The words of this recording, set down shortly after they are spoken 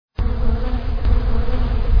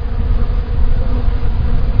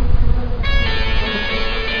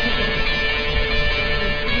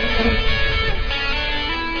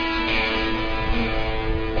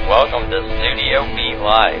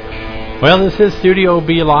Live. Well, this is Studio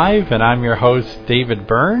B Live, and I'm your host, David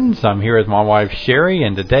Burns. I'm here with my wife, Sherry,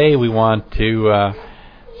 and today we want to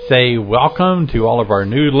say welcome to all of our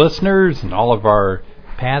new listeners and all of our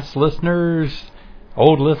past listeners,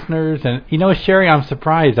 old listeners. And, you know, Sherry, I'm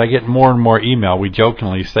surprised. I get more and more email. We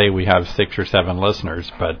jokingly say we have 6 or 7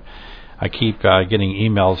 listeners, but I keep getting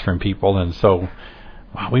emails from people, and so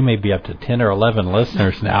we may be up to 10 or 11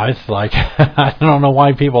 listeners now. It's like, I don't know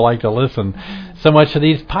why people like to listen so much to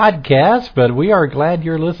these podcasts, but we are glad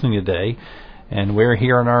you're listening today. And we're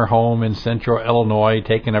here in our home in central Illinois,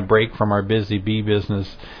 taking a break from our busy bee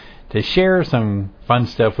business to share some fun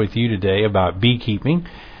stuff with you today about beekeeping.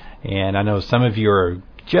 And I know some of you are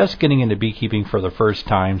just getting into beekeeping for the first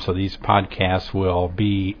time, so these podcasts will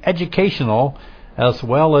be educational as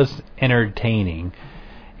well as entertaining.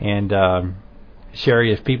 And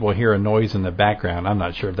Sherry, if people hear a noise in the background, I'm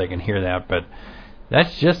not sure if they can hear that, but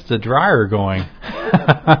that's just the dryer going.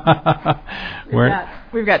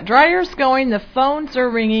 We've got dryers going, the phones are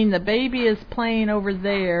ringing, the baby is playing over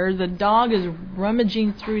there, the dog is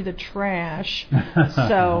rummaging through the trash.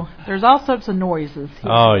 So there's all sorts of noises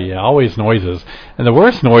here. Oh, yeah, always noises. And the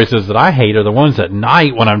worst noises that I hate are the ones at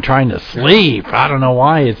night when I'm trying to sleep. I don't know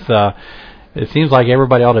why. It seems like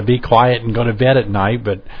everybody ought to be quiet and go to bed at night,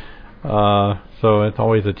 but so it's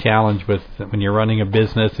always a challenge with when you're running a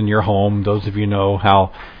business in your home. Those of you know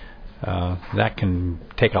how that can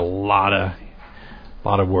take a lot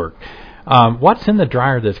of work. What's in the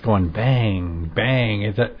dryer that's going bang, bang?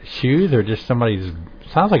 Is that shoes or just somebody's?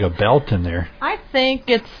 Sounds like a belt in there. I think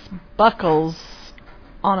it's buckles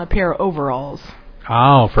on a pair of overalls.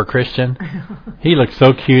 Oh, for Christian? He looks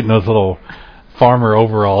so cute in those little farmer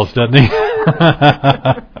overalls, doesn't he?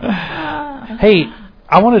 Hey,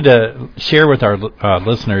 I wanted to share with our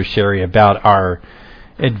listeners, Sherry, about our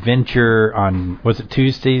adventure on, was it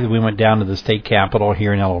Tuesday? We went down to the state capitol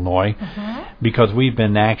here in Illinois because we've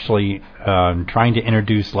been actually trying to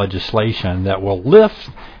introduce legislation that will lift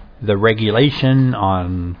the regulation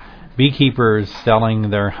on beekeepers selling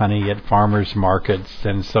their honey at farmers markets.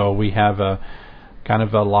 And so we have a kind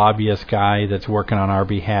of a lobbyist guy that's working on our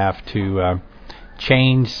behalf to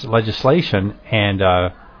change legislation, and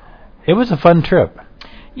it was a fun trip.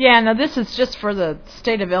 Yeah, now this is just for the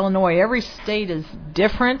state of Illinois. Every state is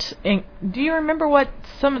different. And do you remember what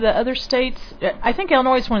some of the other states? I think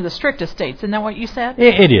Illinois is one of the strictest states. Isn't that what you said?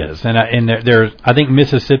 It is, and I think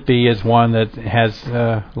Mississippi is one that has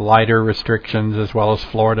lighter restrictions, as well as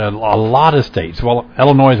Florida. A lot of states. Well,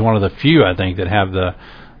 Illinois is one of the few, I think, that have the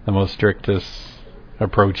most strictest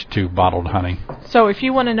approach to bottled honey. So if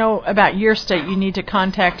you want to know about your state, you need to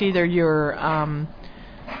contact either your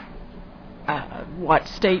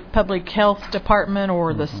state public health department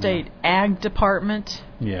or the state ag department.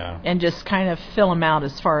 Yeah. And just kind of fill them out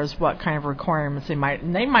as far as what kind of requirements they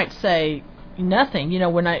might say nothing. You know,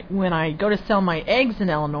 when I go to sell my eggs in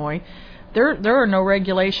Illinois, there are no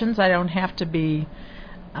regulations. I don't have to be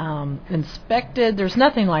inspected. There's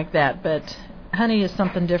nothing like that, but honey is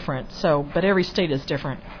something different. So, but every state is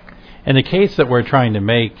different. And the case that we're trying to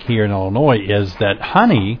make here in Illinois is that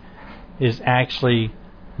honey is actually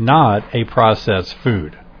not a processed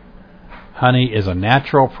food. Honey is a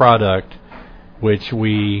natural product which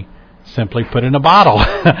we simply put in a bottle.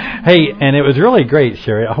 Hey, and it was really great,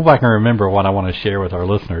 Sherry. I hope I can remember what I want to share with our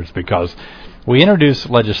listeners, because we introduced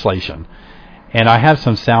legislation, and I have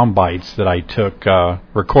some sound bites that I took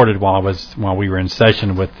recorded while we were in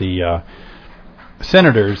session with the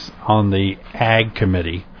senators on the Ag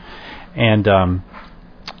Committee, and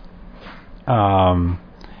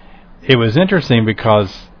it was interesting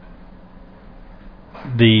because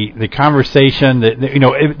the conversation that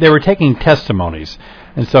they were taking testimonies,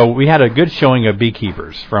 and so we had a good showing of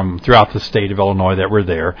beekeepers from throughout the state of Illinois that were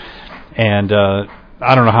there, and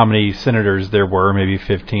I don't know how many senators there were, maybe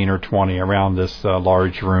 15 or 20 around this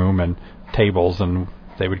large room and tables, and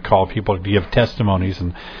they would call people to give testimonies,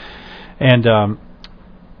 and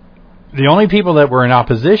the only people that were in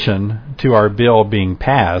opposition to our bill being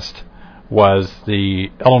passed was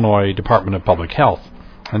the Illinois Department of Public Health.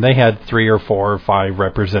 And they had 3 or 4 or 5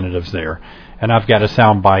 representatives there. And I've got a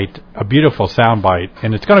sound bite, a beautiful sound bite,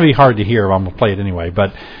 and it's going to be hard to hear. I'm going to play it anyway.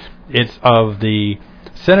 But it's of the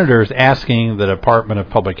senators asking the Department of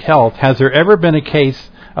Public Health, has there ever been a case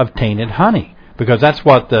of tainted honey? Because that's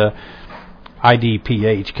what the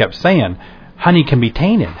IDPH kept saying. Honey can be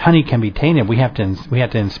tainted. Honey can be tainted. We have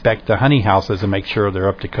to inspect the honey houses and make sure they're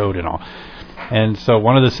up to code and all. And so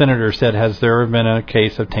one of the senators said, has there been a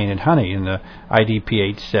case of tainted honey? And the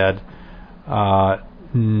IDPH said,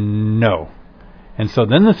 no. And so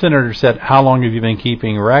then the senator said, how long have you been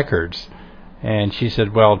keeping records? And she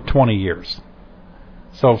said, well, 20 years.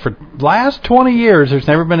 So for the last 20 years, there's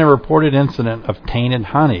never been a reported incident of tainted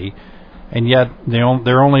honey, and yet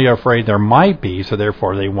they're only afraid there might be, so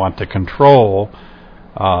therefore they want to control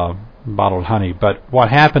bottled honey. But what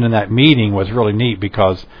happened in that meeting was really neat,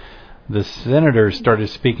 because the senators started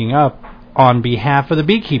speaking up on behalf of the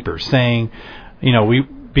beekeepers, saying,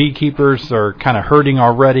 beekeepers are kind of hurting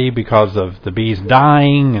already because of the bees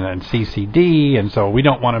dying and CCD, and so we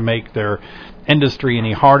don't want to make their industry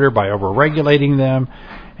any harder by over-regulating them.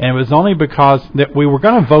 And it was only because that we were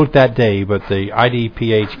going to vote that day, but the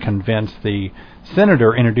IDPH convinced the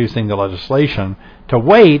senator introducing the legislation to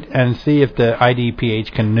wait and see if the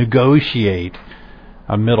IDPH can negotiate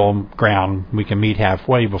a middle ground. We can meet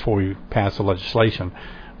halfway before we pass the legislation.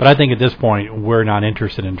 But I think at this point we're not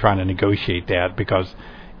interested in trying to negotiate that, because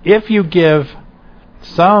if you give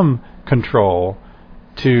some control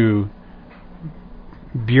to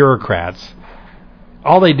bureaucrats,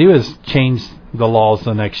 all they do is change the laws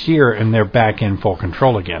the next year and they're back in full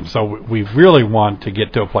control again. So we really want to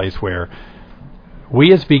get to a place where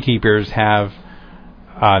we as beekeepers have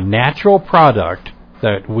a natural product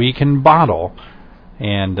that we can bottle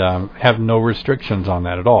and have no restrictions on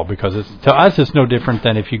that at all, because to us it's no different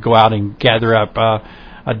than if you go out and gather up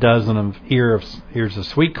a dozen of ears of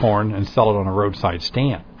sweet corn and sell it on a roadside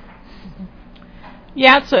stand.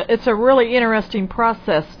 Yeah, it's a really interesting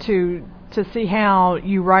process to see how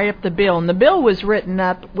you write up the bill. And the bill was written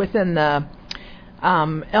up within the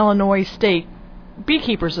Illinois State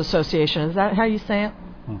Beekeepers Association. Is that how you say it?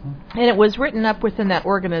 Mm-hmm. And it was written up within that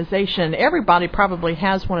organization. Everybody probably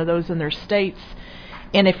has one of those in their states.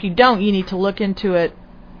 And if you don't, you need to look into it.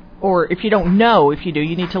 Or if you don't know, if you do,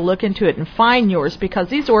 you need to look into it and find yours, because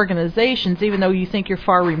these organizations, even though you think you're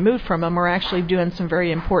far removed from them, are actually doing some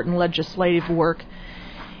very important legislative work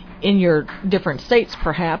in your different states,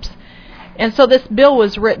 perhaps. And so this bill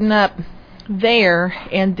was written up there,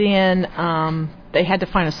 and then they had to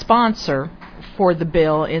find a sponsor for the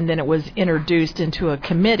bill, and then it was introduced into a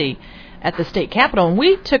committee at the state capitol. And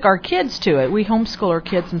we took our kids to it. We homeschool our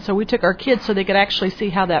kids, and so we took our kids so they could actually see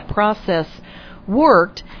how that process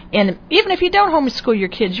worked. And even if you don't homeschool your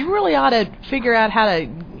kids, you really ought to figure out how to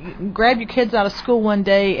grab your kids out of school one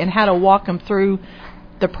day and how to walk them through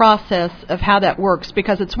the process of how that works.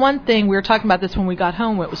 Because it's one thing, we were talking about this when we got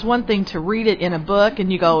home, it was one thing to read it in a book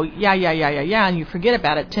and you go, yeah, and you forget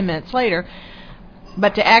about it 10 minutes later.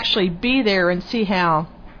 But to actually be there and see how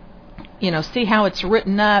it's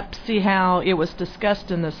written up, see how it was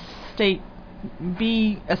discussed in the state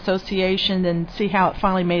bee association, and see how it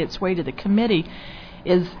finally made its way to the committee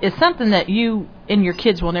is something that you and your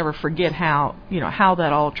kids will never forget how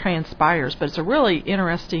that all transpires. But it's a really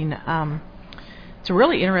interesting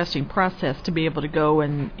process to be able to go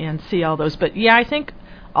and see all those. But yeah, I think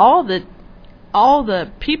all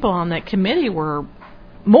the people on that committee were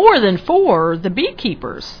more than for the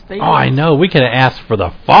beekeepers. I know. We could have asked for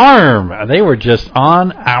the farm. They were just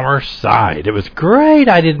on our side. It was great.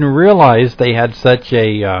 I didn't realize they had such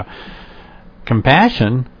a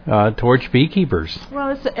compassion towards beekeepers. Well,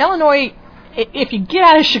 it's Illinois. If you get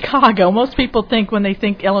out of Chicago, most people think when they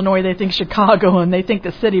think Illinois, they think Chicago and they think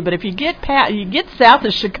the city. But if you get south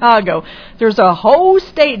of Chicago, there's a whole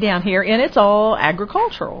state down here, and it's all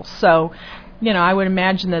agricultural. So, I would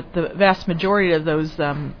imagine that the vast majority of those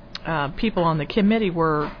people on the committee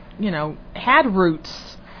had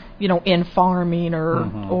roots, in farming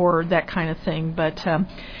or that kind of thing. But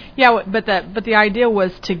but the idea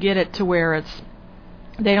was to get it to where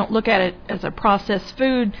they don't look at it as a processed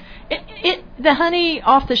food. The honey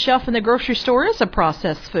off the shelf in the grocery store is a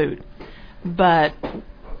processed food, but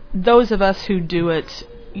those of us who do it,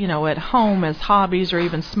 at home as hobbies or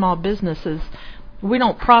even small businesses, we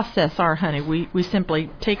don't process our honey. We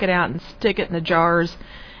simply take it out and stick it in the jars,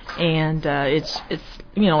 and it's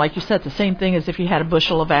like you said, it's the same thing as if you had a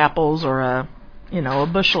bushel of apples or a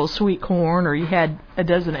bushel of sweet corn, or you had a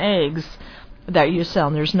dozen eggs that you sell,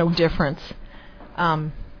 and there's no difference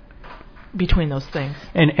between those things.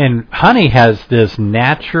 And honey has this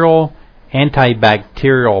natural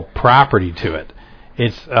antibacterial property to it.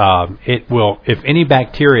 It will, if any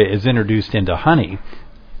bacteria is introduced into honey,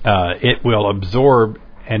 it will absorb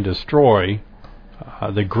and destroy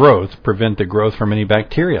the growth, prevent the growth from any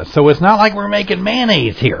bacteria. So it's not like we're making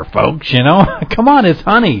mayonnaise here, folks, Come on, it's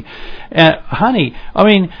honey. Honey, I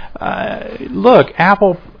mean, look,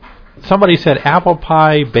 somebody said apple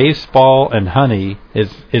pie, baseball, and honey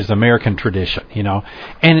is American tradition,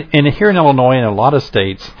 And here in Illinois and a lot of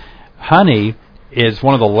states, honey is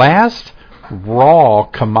one of the last raw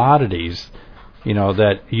commodities,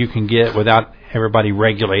 that you can get without everybody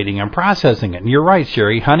regulating and processing it. And you're right,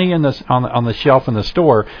 Sherry. Honey on the shelf in the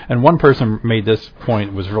store, and one person made this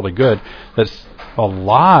point, was really good. That's a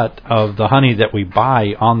lot of the honey that we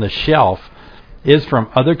buy on the shelf is from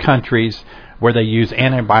other countries where they use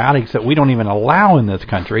antibiotics that we don't even allow in this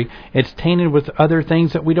country. It's tainted with other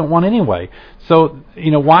things that we don't want anyway. So,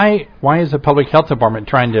 why is the public health department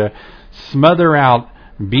trying to smother out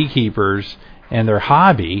beekeepers and their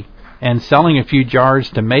hobby and selling a few jars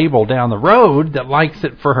to Mabel down the road that likes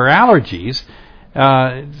it for her allergies,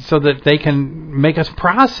 so that they can make us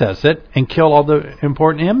process it and kill all the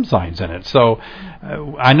important enzymes in it? So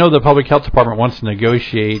I know the public health department wants to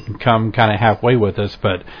negotiate and come kind of halfway with us,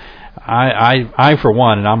 but I for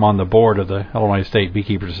one, and I'm on the board of the Illinois State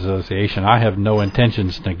Beekeepers Association, I have no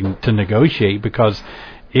intentions to negotiate, because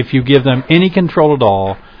if you give them any control at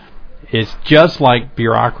all, it's just like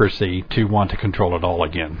bureaucracy to want to control it all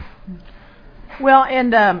again. Well,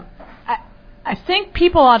 and I think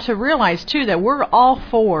people ought to realize, too, that we're all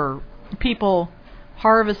for people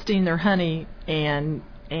harvesting their honey and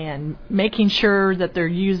making sure that they're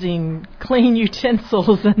using clean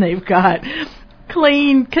utensils and they've got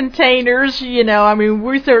clean containers.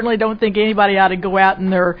 We certainly don't think anybody ought to go out in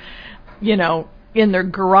their, in their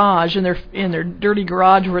garage, in their dirty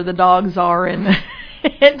garage where the dogs are, and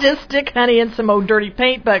just stick honey in some old dirty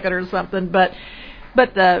paint bucket or something. But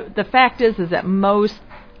the fact is that most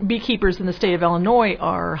beekeepers in the state of Illinois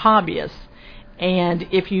are hobbyists, and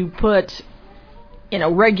if you put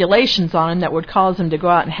regulations on them that would cause them to go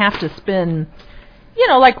out and have to spend,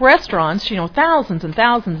 like restaurants, thousands and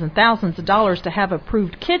thousands and thousands of dollars to have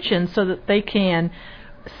approved kitchens so that they can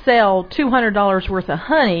sell $200 worth of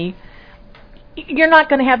honey, you're not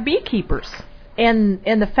going to have beekeepers. And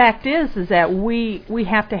the fact is that we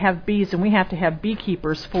have to have bees, and we have to have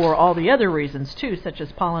beekeepers for all the other reasons too, such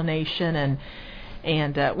as pollination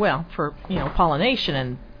and for pollination.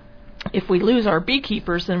 And if we lose our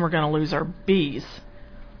beekeepers, then we're going to lose our bees.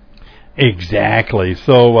 Exactly.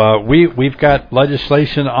 So we've got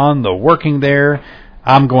legislation on the working there.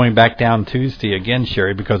 I'm going back down Tuesday again,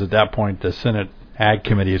 Sherry, because at that point the Senate Ag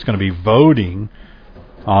Committee is going to be voting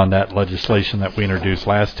on that legislation that we introduced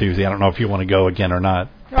last Tuesday. I don't know if you want to go again or not.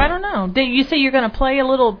 I don't know. Did you say you're going to play a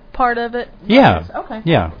little part of it? Yeah. Okay.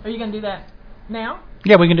 Yeah. Are you going to do that now?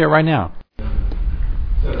 Yeah, we can do it right now.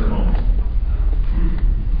 Okay,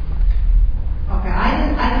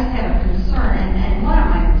 I just have a concern, and one of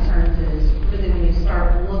my concerns is really when you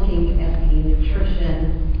start looking at the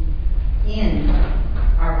nutrition in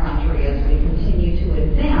our country as we continue to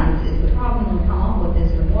advance, is the problem we come up with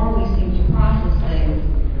is the more we seem to process things,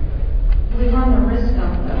 we run the risk of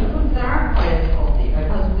foods that aren't quite as healthy,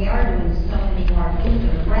 because we are doing so many more foods,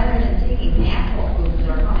 and rather than taking natural foods that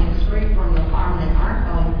are coming straight from the farm that aren't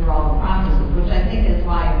going through all the processes, which I think is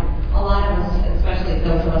why a lot of us, especially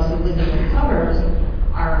those of us who live in the suburbs,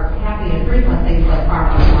 are happy to frequent things like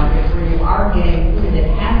farmers markets, where you are getting food that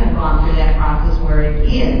hasn't gone through that process, where it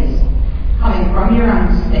is coming from your own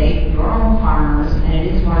state, your own farmers, and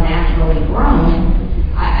it is more naturally grown.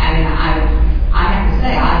 I have to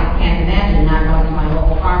say, I can't imagine not going to my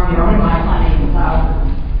local farm bureau and buying honey. So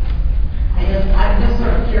I'm just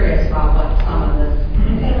sort of curious about what some of this,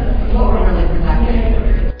 what we're really protecting.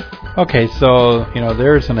 Okay, so,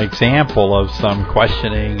 there's an example of some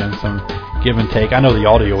questioning and some give and take. I know the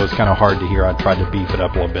audio was kind of hard to hear. I tried to beef it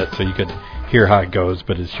up a little bit so you could hear how it goes,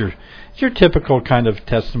 but it's your typical kind of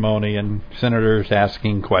testimony and senators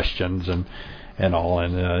asking questions and all,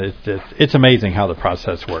 and it's amazing how the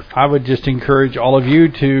process works. I would just encourage all of you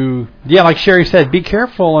to, like Sherry said, be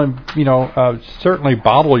careful and certainly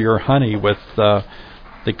bottle your honey with the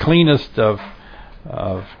cleanest of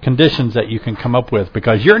conditions that you can come up with,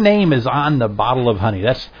 because your name is on the bottle of honey.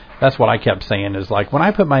 That's what I kept saying, is like when I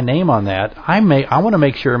put my name on that, I want to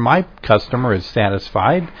make sure my customer is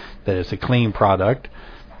satisfied that it's a clean product.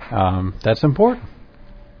 That's important.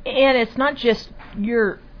 And it's not just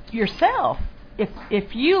yourself.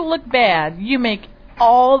 If you look bad, you make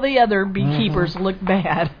all the other beekeepers look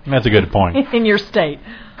bad. That's a good point. In your state.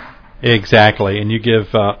 Exactly, and you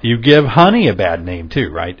give honey a bad name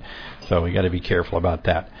too, right? So we got to be careful about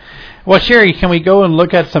that. Well, Sherry, can we go and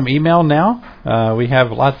look at some email now? We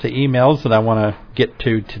have lots of emails that I want to get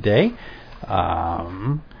to today.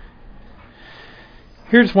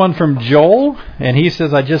 Here's one from Joel, and he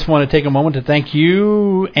says, I just want to take a moment to thank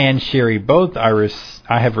you and Sherry both.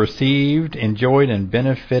 I have received, enjoyed, and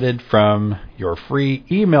benefited from your free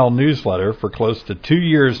email newsletter for close to 2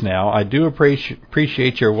 years now. I do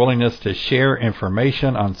appreciate your willingness to share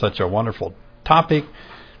information on such a wonderful topic.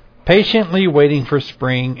 Patiently waiting for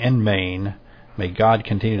spring in Maine. May God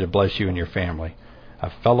continue to bless you and your family.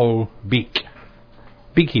 A fellow Beak.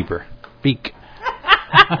 beekeeper. Beak.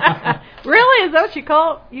 Really? Is that what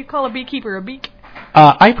you call a beekeeper a beak?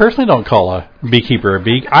 I personally don't call a beekeeper a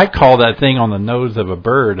beak. I call that thing on the nose of a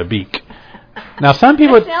bird a beak. Now, some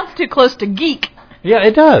people... It sounds too close to geek. Yeah,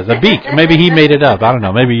 it does. A beak. Maybe he made it up. I don't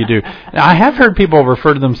know. Maybe you do. Now, I have heard people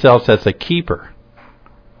refer to themselves as a keeper.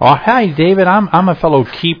 Oh, hi, David. I'm a fellow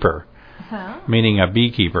keeper. Huh? Meaning a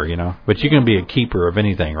beekeeper, you know. But you can be a keeper of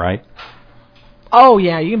anything, right? Oh,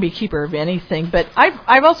 yeah, you can be keeper of anything. But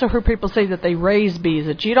I've also heard people say that they raise bees,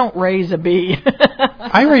 that you don't raise a bee.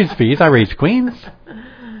 I raise bees. I raise queens.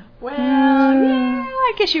 Well, yeah,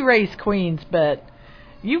 I guess you raise queens, but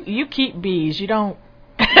you keep bees. You don't.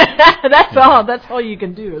 That's all you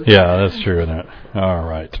can do. Yeah, that's true, isn't it? All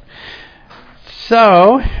right.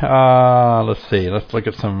 So, let's see. Let's look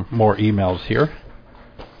at some more emails here.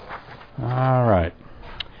 All right.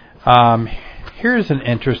 Here's an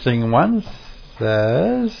interesting one.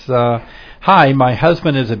 Says, hi, my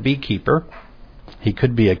husband is a beekeeper. He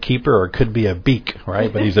could be a keeper or could be a beak,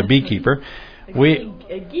 right? But he's a beekeeper.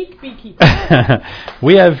 A geek beekeeper.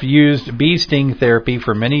 We have used bee sting therapy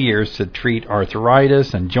for many years to treat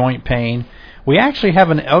arthritis and joint pain. We actually have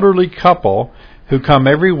an elderly couple who come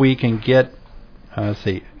every week and get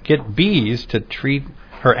bees to treat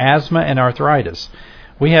her asthma and arthritis.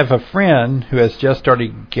 We have a friend who has just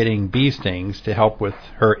started getting bee stings to help with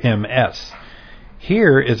her MS.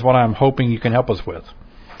 Here is what I'm hoping you can help us with.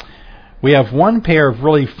 We have one pair of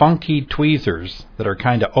really funky tweezers that are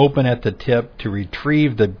kind of open at the tip to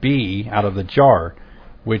retrieve the bee out of the jar,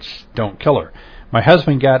 which don't kill her. My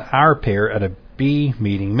husband got our pair at a bee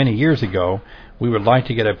meeting many years ago. We would like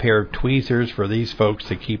to get a pair of tweezers for these folks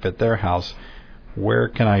to keep at their house. Where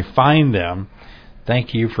can I find them?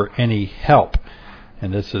 Thank you for any help.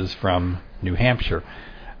 And this is from New Hampshire.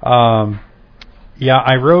 I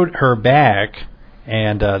wrote her back,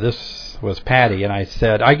 and this was Patty, and I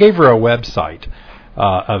said, I gave her a website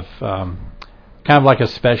of kind of like a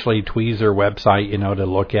specialty tweezer website, you know, to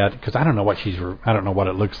look at, because I don't know what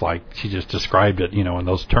it looks like. She just described it, you know, in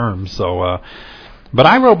those terms. So, but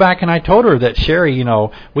I wrote back and I told her that, Sherry, you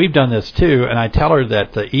know, we've done this too, and I tell her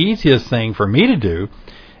that the easiest thing for me to do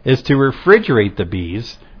is to refrigerate the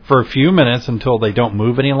bees for a few minutes until they don't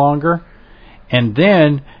move any longer, and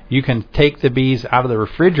then you can take the bees out of the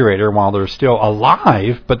refrigerator while they're still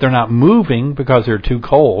alive, but they're not moving because they're too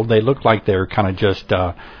cold. They look like they're kind of just,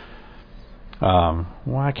 I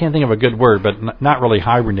can't think of a good word, but not really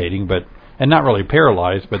hibernating, and not really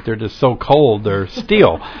paralyzed, but they're just so cold they're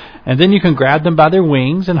still. And then you can grab them by their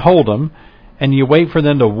wings and hold them, and you wait for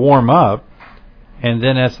them to warm up. And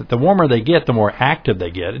then as the warmer they get, the more active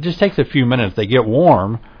they get. It just takes a few minutes. They get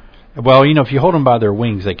warm. Well, you know, if you hold them by their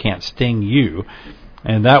wings, they can't sting you.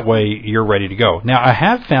 And that way you're ready to go. Now, I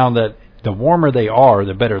have found that the warmer they are,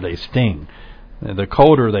 the better they sting. The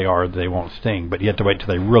colder they are, they won't sting. But you have to wait till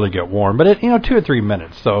they really get warm. But, 2 or 3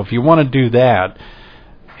 minutes. So if you want to do that,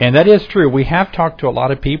 and that is true. We have talked to a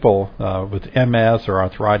lot of people with MS or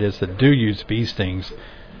arthritis that do use bee stings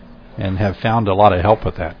and have found a lot of help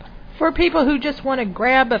with that. For people who just want to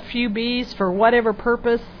grab a few bees for whatever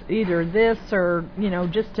purpose, either this or,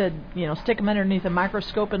 just to, stick them underneath a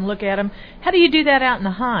microscope and look at them, how do you do that out in the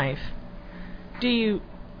hive?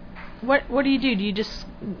 What do you do? Do you just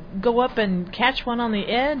go up and catch one on the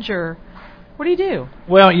edge, or what do you do?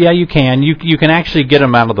 Well, yeah, you can. You can actually get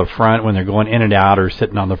them out of the front when they're going in and out or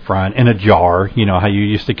sitting on the front in a jar. You know how you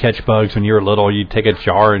used to catch bugs when you were little. You'd take a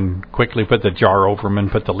jar and quickly put the jar over them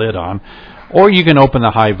and put the lid on. Or you can open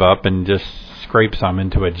the hive up and just scrape some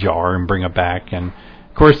into a jar and bring it back. And,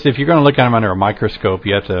 of course, if you're going to look at them under a microscope,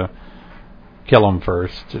 you have to kill them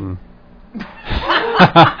first. And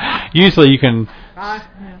usually you can,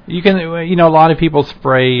 a lot of people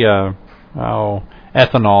spray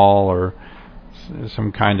ethanol or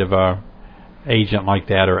some kind of a agent like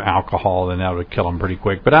that, or alcohol, and that would kill them pretty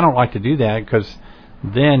quick. But I don't like to do that because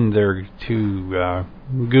then they're too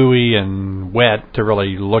gooey and wet to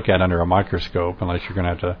really look at under a microscope, unless you're going to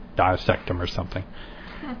have to dissect them or something.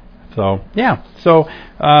 So, yeah. So,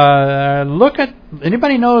 look at,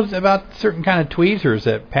 anybody knows about certain kind of tweezers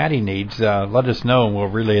that Patty needs, let us know, and we'll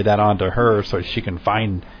relay that on to her so she can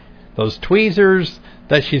find those tweezers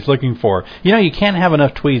that she's looking for. You can't have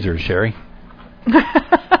enough tweezers, Sherry. We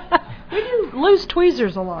do lose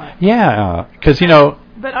tweezers a lot. Yeah, because,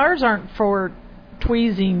 But ours aren't for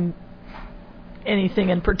tweezing anything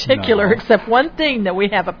in particular, except one thing that we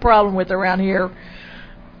have a problem with around here.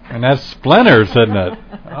 And that's splinters, isn't it?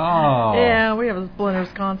 Oh. Yeah, we have splinters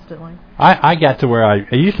constantly. I got to where I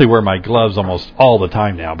usually wear my gloves almost all the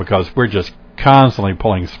time now, because we're just constantly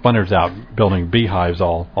pulling splinters out, building beehives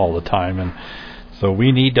all the time. And So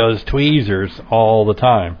we need those tweezers all the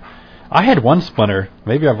time. I had one splinter,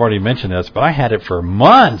 maybe I've already mentioned this, but I had it for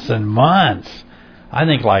months and months. I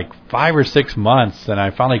think like 5 or 6 months, and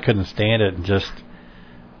I finally couldn't stand it and just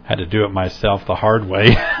had to do it myself the hard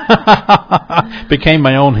way. Became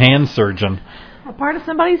my own hand surgeon. A part of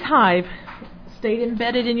somebody's hive stayed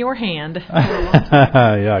embedded in your hand.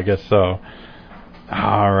 Yeah, I guess so.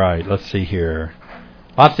 All right, let's see here.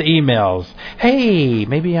 Lots of emails. Hey,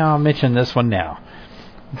 maybe I'll mention this one now.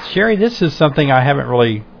 Sherry, this is something I haven't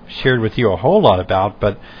really shared with you a whole lot about,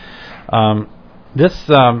 but I'm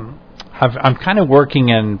kind of working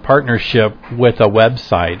in partnership with a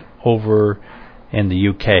website over in the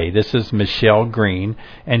UK. This is Michelle Green,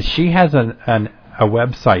 and she has a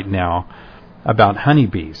website now about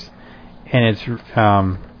honeybees, and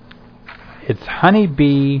it's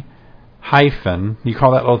honeybee hyphen. You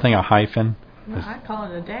call that little thing a hyphen? No, I call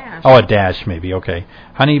it a dash. Oh, a dash maybe. Okay,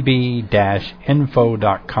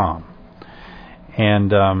 honeybee-info.com,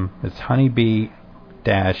 and it's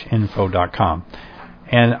honeybee-info.com.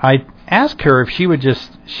 And I asked her if she would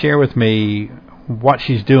just share with me what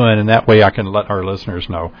she's doing, and that way I can let our listeners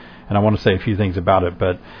know. And I want to say a few things about it.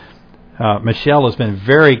 But Michelle has been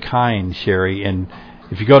very kind, Sherry, and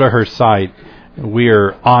if you go to her site,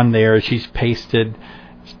 we're on there. She's pasted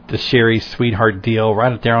the Sherry Sweetheart deal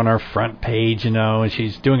right up there on our front page, and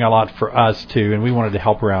she's doing a lot for us too, and we wanted to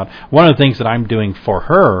help her out. One of the things that I'm doing for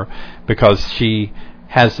her, because she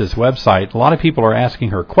has this website, a lot of people are asking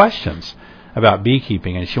her questions about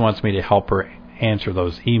beekeeping, and she wants me to help her answer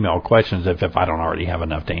those email questions if I don't already have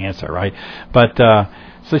enough to answer, right? But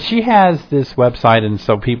so she has this website, and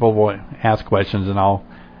so people will ask questions, and I'll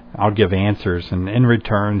give answers, and in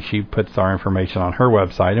return she puts our information on her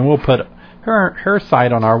website, and we'll put her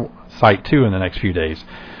site on our site too in the next few days.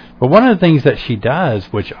 But one of the things that she does,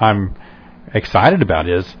 which I'm excited about,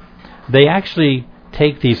 is they actually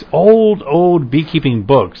take these old beekeeping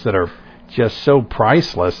books that are just so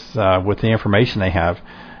priceless with the information they have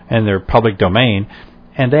and their public domain,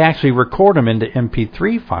 and they actually record them into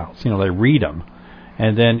MP3 files. They read them,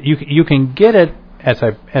 and then you can get it as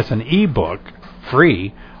an ebook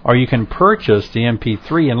free, or you can purchase the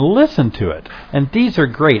MP3 and listen to it. And these are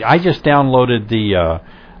great. I just downloaded the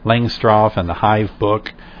Langstroth and the Hive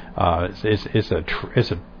book.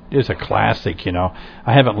 It's a classic,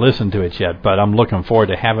 I haven't listened to it yet, but I'm looking forward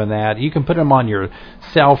to having that. You can put them on your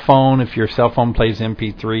cell phone if your cell phone plays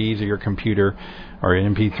MP3s, or your computer or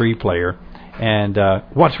an MP3 player. And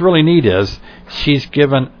what's really neat is she's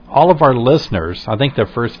given all of our listeners, I think the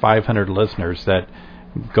first 500 listeners that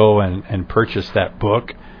go and purchase that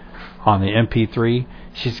book on the MP3,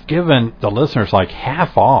 she's given the listeners like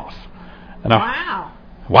half off. And wow,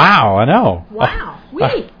 I know. Wow.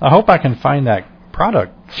 I hope I can find that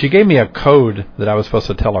product. She gave me a code that I was supposed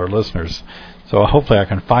to tell our listeners, so hopefully I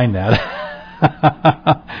can find that.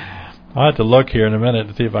 I'll have to look here in a minute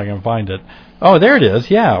to see if I can find it. Oh, there it is.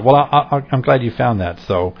 Yeah. Well, I'm glad you found that.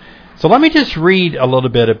 So let me just read a little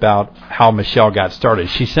bit about how Michelle got started.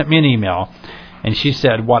 She sent me an email, and she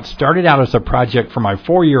said, "What started out as a project for my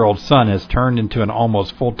 4-year-old son has turned into an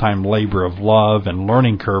almost full-time labor of love and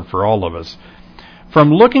learning curve for all of us.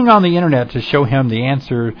 From looking on the internet to show him the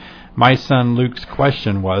answer, my son Luke's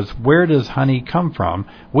question was, where does honey come from?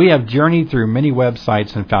 We have journeyed through many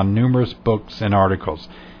websites and found numerous books and articles.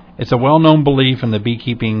 It's a well-known belief in the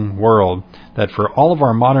beekeeping world that for all of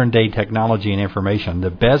our modern-day technology and information,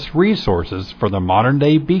 the best resources for the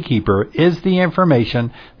modern-day beekeeper is the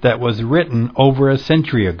information that was written over a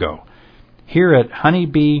century ago. Here at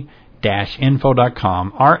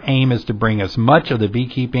honeybee-info.com, our aim is to bring as much of the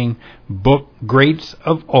beekeeping book greats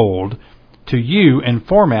of old to you in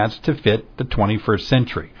formats to fit the 21st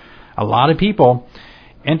century. A lot of people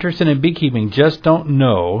interested in beekeeping just don't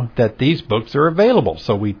know that these books are available,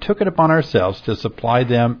 so we took it upon ourselves to supply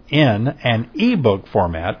them in an ebook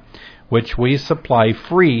format, which we supply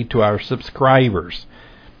free to our subscribers.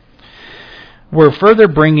 We're further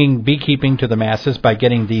bringing beekeeping to the masses by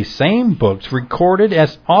getting these same books recorded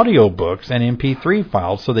as audiobooks and MP3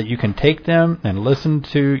 files so that you can take them and listen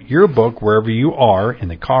to your book wherever you are, in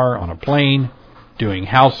the car, on a plane, doing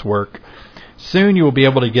housework. Soon you will be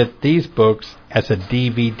able to get these books as a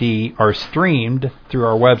DVD or streamed through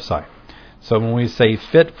our website. So when we say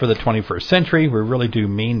fit for the 21st century, we really do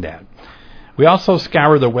mean that. We also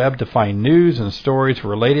scour the web to find news and stories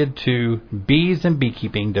related to bees and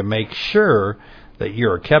beekeeping to make sure that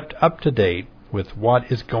you are kept up to date with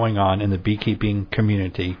what is going on in the beekeeping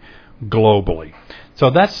community globally.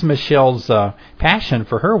 So that's Michelle's passion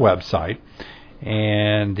for her website.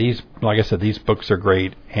 And these, like I said, these books are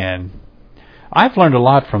great. And I've learned a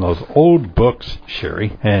lot from those old books,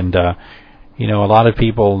 Sherry. And, You know, a lot of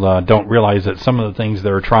people don't realize that some of the things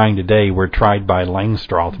that are trying today were tried by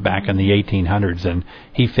Langstroth back in the 1800s, and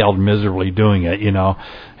he failed miserably doing it, you know.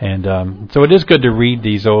 And so it is good to read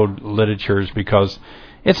these old literatures because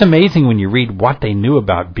it's amazing when you read what they knew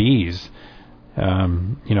about bees,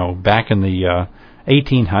 you know, back in the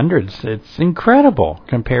 1800s. It's incredible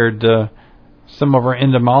compared to some of our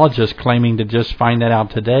entomologists claiming to just find that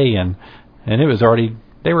out today, and it was already,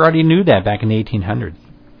 they already knew that back in the 1800s.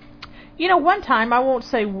 You know, one time, I won't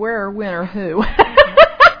say where, when, or who.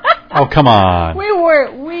 Oh, come on.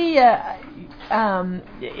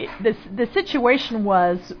 The situation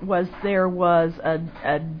was there was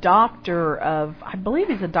a doctor of, I believe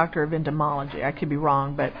he's a doctor of entomology. I could be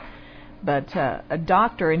wrong, but a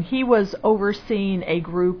doctor, and he was overseeing a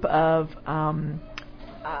group of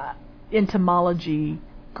entomology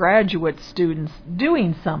graduate students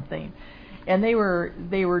doing something. And they were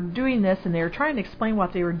doing this, and they were trying to explain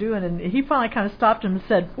what they were doing, and he finally kind of stopped him and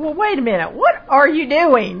said, "Well, wait a minute, what are you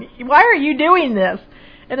doing? Why are you doing this?"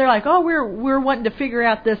 And they're like, "Oh, we're wanting to figure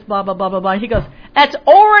out this, blah blah blah blah blah." And he goes, "That's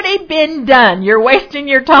already been done. You're wasting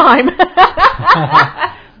your time."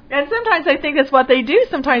 And sometimes I think that's what they do.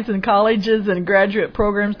 Sometimes in colleges and graduate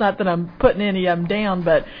programs. Not that I'm putting any of them down,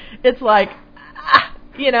 but it's like.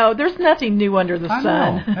 You know, there's nothing new under the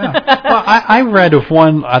sun. Yeah. Well, I read of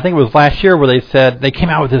one, I think it was last year, where they said they came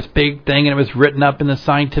out with this big thing, and it was written up in the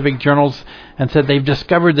scientific journals, and said they've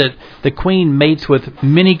discovered that the queen mates with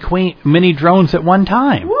many drones at one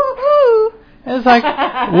time. Woo-hoo! And it's like,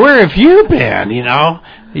 where have you been, you know?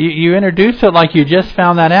 You introduced it like you just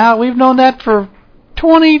found that out. We've known that for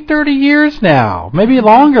 20, 30 years now. Maybe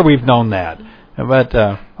longer we've known that. But,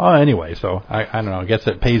 anyway, so I don't know. I guess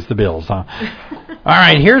it pays the bills, huh? All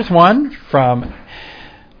right, here's one from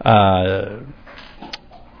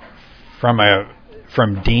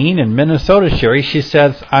Dean in Minnesota, Sherry. She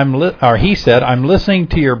says, he said, "I'm listening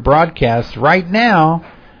to your broadcast right now."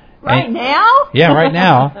 Right now? Yeah, right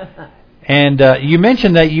now. And you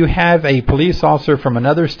mentioned that you have a police officer from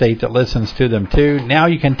another state that listens to them, too. Now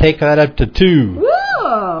you can take that up to 2.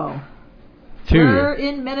 Whoa! 2. We're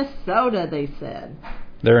in Minnesota, they said.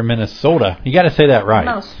 They're in Minnesota. You got to say that right.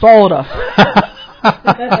 Minnesota.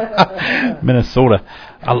 Minnesota.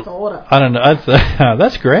 I don't know.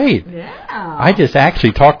 That's great. Yeah. I just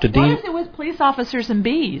actually talked to Dean. What is it with police officers and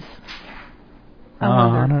bees? I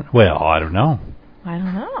don't know. I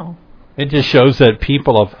don't know. It just shows that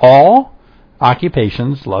people of all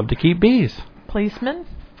occupations love to keep bees. Policemen,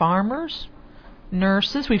 farmers,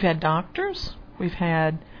 nurses. We've had doctors. We've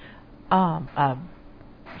had a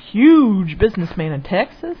huge businessman in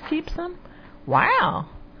Texas keeps them. Wow.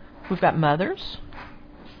 We've got mothers.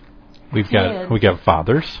 We got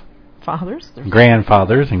fathers. Fathers.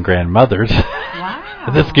 Grandfathers and grandmothers. Wow.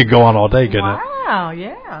 This could go on all day, couldn't it? Wow,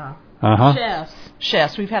 yeah. Uh-huh.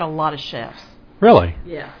 Chefs. We've had a lot of chefs. Really?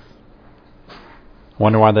 Yes.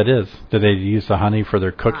 Wonder why that is. Do they use the honey for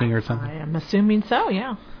their cooking or something? I am assuming so,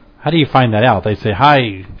 yeah. How do you find that out? They say,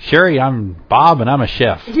 "Hi, Sherry, I'm Bob, and I'm a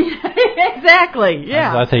chef." Exactly,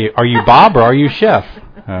 yeah. I say, "Are you Bob or are you chef?"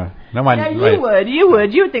 You would. You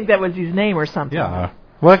would think that was his name or something. Yeah.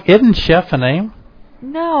 Well, isn't chef a name?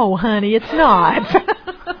 No, honey, it's not.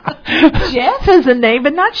 Jeff is a name,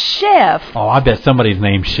 but not chef. Oh, I bet somebody's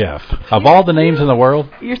named Chef. Of all the names in the world.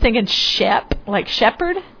 You're thinking Shep, like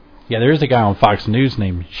shepherd? Yeah, there is a guy on Fox News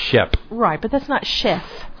named Shep. Right, but that's not chef.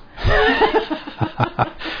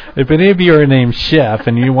 If any of you are named Chef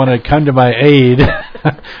and you want to come to my aid,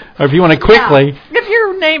 or if you want to quickly... Yeah. If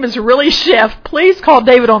your name is really Chef, please call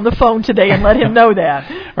David on the phone today and let him know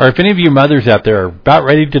that. Or if any of you mothers out there are about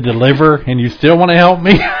ready to deliver and you still want to help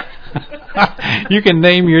me, you can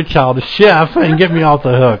name your child Chef and get me off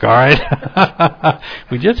the hook, all right?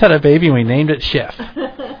 We just had a baby and we named it Chef.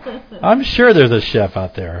 I'm sure there's a chef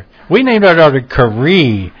out there. We named our daughter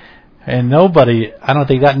Carrie, and I don't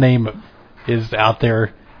think that name is out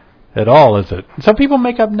there at all, is it? Some people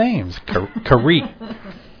make up names. Carrie.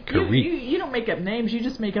 You don't make up names, you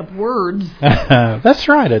just make up words. That's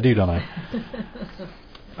right, I do, don't I?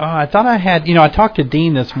 I thought I had, I talked to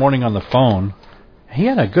Dean this morning on the phone. He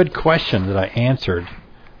had a good question that I answered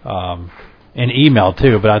in email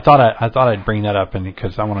too, but I thought I'd bring that up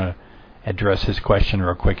because I want to address his question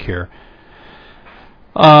real quick here.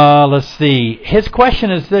 Let's see. His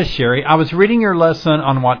question is this, Sherry. I was reading your lesson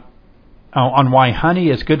on why honey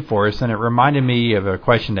is good for us, and it reminded me of a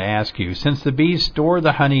question to ask you. Since the bees store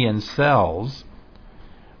the honey in cells,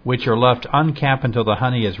 which are left uncapped until the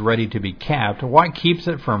honey is ready to be capped, what keeps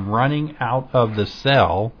it from running out of the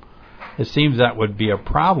cell? It seems that would be a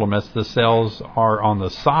problem as the cells are on the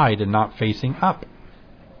side and not facing up.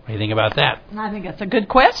 What do you think about that? I think that's a good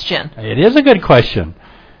question. It is a good question.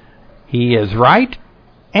 He is right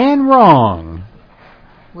and wrong.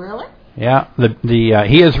 Really? Yeah,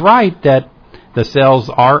 he is right that the cells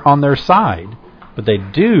are on their side, but they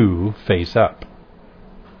do face up.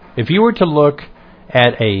 If you were to look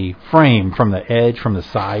at a frame from the edge, from the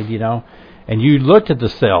side, and you looked at the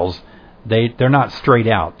cells, they're not straight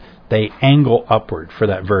out. They angle upward for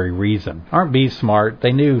that very reason. Aren't bees smart?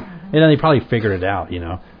 They knew, they probably figured it out,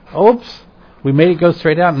 Oops, we made it go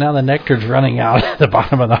straight out, and now the nectar's running out at the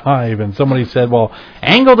bottom of the hive. And somebody said, well,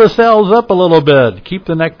 angle the cells up a little bit. Keep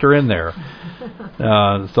the nectar in there.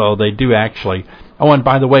 So they do actually. Oh, and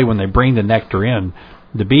by the way, when they bring the nectar in,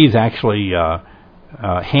 the bees actually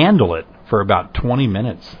handle it for about 20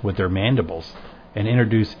 minutes with their mandibles and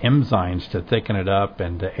introduce enzymes to thicken it up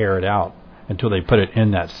and to air it out until they put it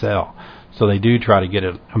in that cell. So they do try to get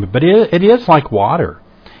it. But it is like water.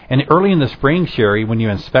 And early in the spring, Sherry, when you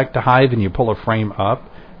inspect a hive and you pull a frame up,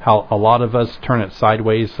 how a lot of us turn it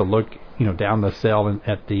sideways to look, down the cell and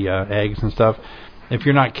at the eggs and stuff. If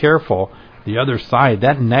you're not careful, the other side,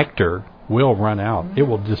 that nectar will run out. It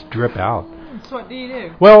will just drip out. So what do you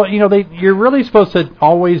do? Well, you're really supposed to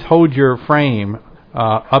always hold your frame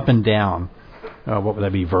up and down. What would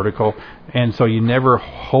that be, vertical? And so you never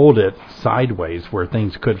hold it sideways where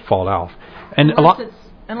things could fall off. And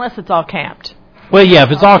unless it's all capped. Well, yeah,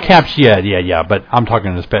 if it's all caps, yeah. But I'm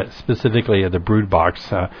talking specifically at the brood box.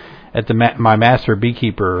 At my master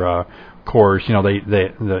beekeeper course,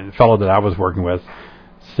 the fellow that I was working with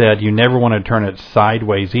said you never want to turn it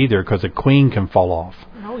sideways either because a queen can fall off.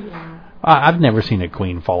 Oh, yeah. I've never seen a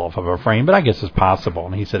queen fall off of a frame, but I guess it's possible.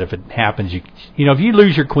 And he said if it happens, if you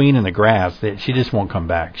lose your queen in the grass, she just won't come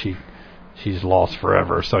back. She's lost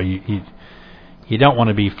forever. So you don't want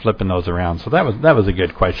to be flipping those around. So that was a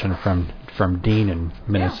good question from Dean in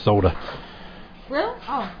Minnesota. Really?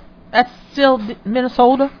 Oh, that's still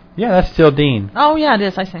Minnesota? Yeah, that's still Dean. Oh, yeah, it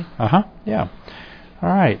is, I see. Uh-huh, yeah. All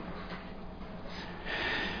right.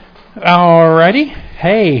 Alrighty.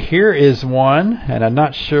 Hey, here is one, and I'm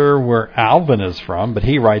not sure where Alvin is from, but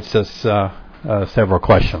he writes us several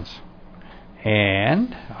questions.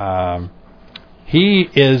 And he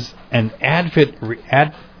is an avid.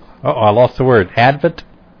 I lost the word. Avid.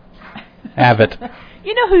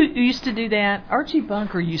 You know who used to do that? Archie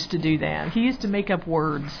Bunker used to do that. He used to make up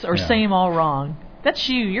words or say them all wrong. That's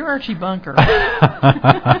you. You're Archie Bunker.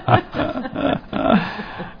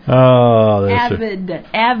 Oh, avid.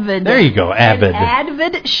 There you go, avid. An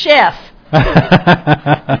avid chef.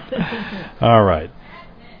 All right.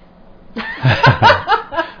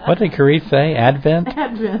 What did Carice say? Advent?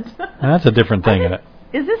 Advent. That's a different thing, isn't it?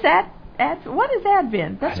 Is this what is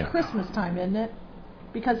Advent? That's Christmas time, isn't it?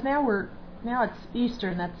 Because now it's Easter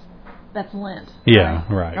and that's Lent. Yeah,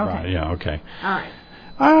 right. Okay. Right. Yeah, okay.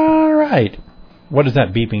 All right. What is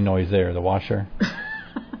that beeping noise there? The washer?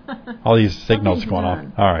 All these signals going off.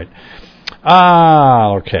 All right.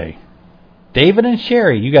 Okay. David and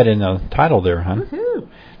Sherry, you got in the title there, huh? Woohoo.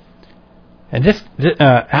 And this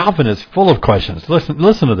Alvin is full of questions.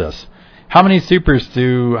 Listen to this. How many supers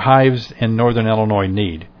do hives in northern Illinois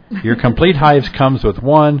need? Your complete hives comes with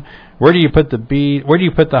one. Where do you put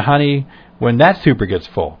the honey when that super gets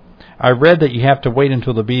full? I read that you have to wait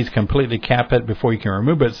until the bees completely cap it before you can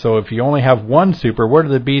remove it. So if you only have one super, where do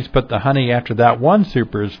the bees put the honey after that one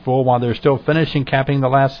super is full while they're still finishing capping the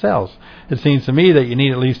last cells? It seems to me that you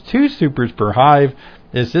need at least 2 supers per hive.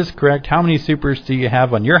 Is this correct? How many supers do you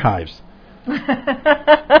have on your hives? Well,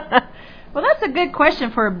 that's a good question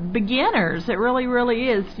for beginners. It really, really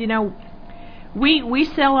is. We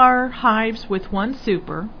sell our hives with 1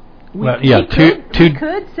 super. We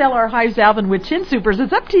could sell our hives, Alvin, with 10 supers.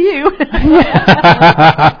 It's up to you.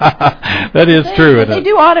 That is true. They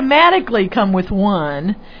do automatically come with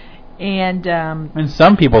 1, and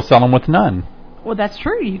some people sell them with none. Well, that's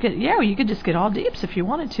true. You could just get all deeps if you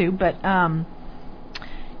wanted to, but Well,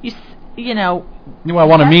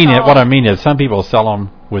 what I mean is some people sell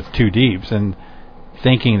them with 2 deeps and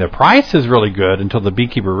thinking the price is really good until the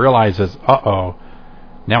beekeeper realizes,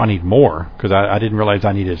 now I need more because I didn't realize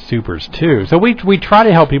I needed supers too. So we try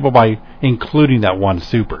to help people by including that 1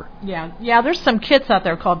 super. Yeah. There's some kits out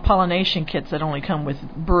there called pollination kits that only come with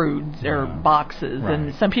broods or boxes, right.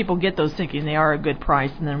 And some people get those thinking they are a good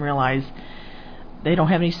price and then realize they don't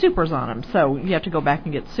have any supers on them. So you have to go back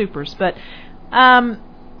and get supers. But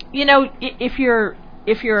if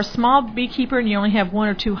you're a small beekeeper and you only have 1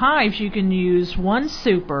 or 2 hives, you can use 1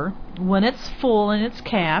 super. When it's full and it's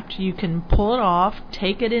capped, you can pull it off,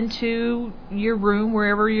 take it into your room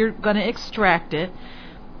wherever you're going to extract it.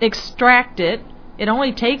 It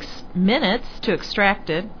only takes minutes to extract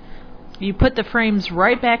it. You put the frames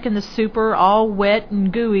right back in the super, all wet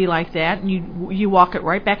and gooey like that, and you walk it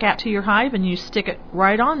right back out to your hive, and you stick it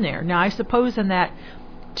right on there. Now, I suppose in that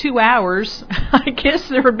 2 hours, I guess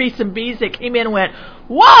there would be some bees that came in and went,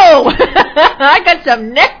 "Whoa! I got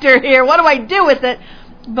some nectar here. What do I do with it?"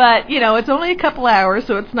 But it's only a couple hours,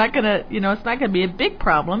 so it's not gonna, it's not gonna be a big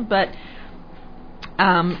problem. But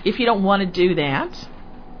if you don't want to do that,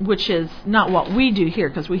 which is not what we do here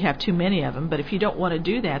because we have too many of them, but if you don't want to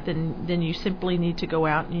do that, then you simply need to go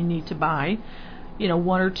out and you need to buy,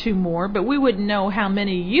 1 or 2 more. But we wouldn't know how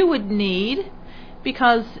many you would need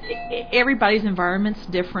because everybody's environment's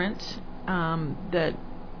different. As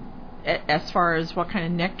far as what kind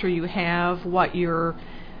of nectar you have, what your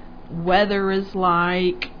weather is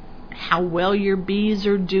like, how well your bees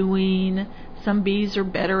are doing. Some bees are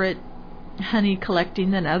better at honey collecting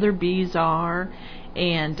than other bees are.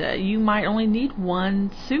 And you might only need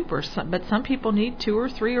 1 super, but some people need 2 or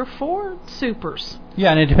 3 or 4 supers.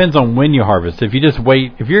 Yeah, and it depends on when you harvest. If you just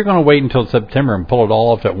wait, if you're going to wait until September and pull it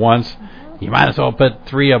all off at once, you might as well put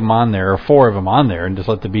 3 of them on there or 4 of them on there and just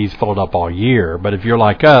let the bees fill it up all year. But if you're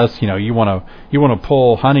like us, you want to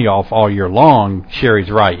pull honey off all year long. Sherry's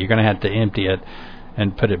right. You're going to have to empty it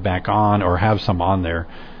and put it back on or have some on there.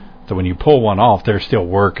 So when you pull one off, they're still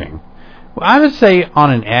working. Well, I would say on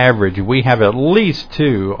an average, we have at least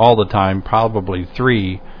 2 all the time, probably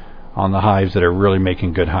 3 on the hives that are really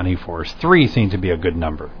making good honey for us. 3 seems to be a good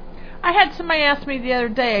number. I had somebody ask me the other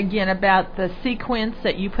day again about the sequence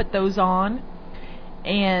that you put those on,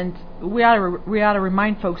 and we ought to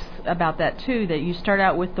remind folks about that too. That you start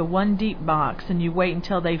out with the 1 deep box and you wait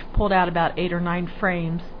until they've pulled out about 8 or 9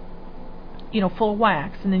 frames, full of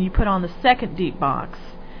wax, and then you put on the 2nd deep box,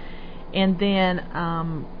 and then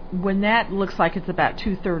when that looks like it's about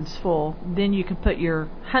 2/3 full, then you can put your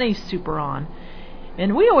honey super on.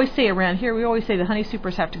 And we always say around here, the honey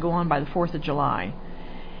supers have to go on by the 4th of July.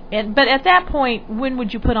 But at that point, when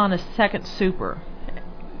would you put on a 2nd super?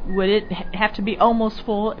 Would it have to be almost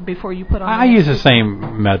full before you put on? I use the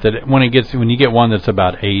same method. When you get one that's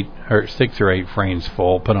about 6 or 8 frames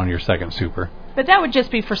full, put on your 2nd super. But that would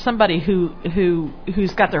just be for somebody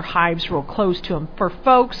who's got their hives real close to them. For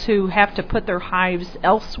folks who have to put their hives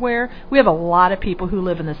elsewhere, we have a lot of people who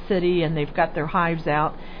live in the city and they've got their hives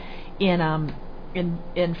out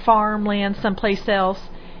in farmland someplace else,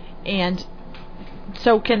 and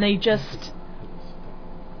so can they just?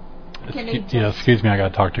 Excuse me, I got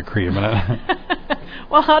to talk to Cree a minute.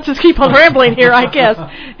 Well, I'll just keep on rambling here, I guess.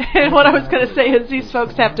 And what I was going to say is these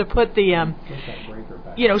folks have to put the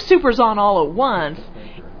supers on all at once.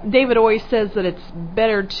 David always says that it's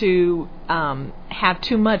better to have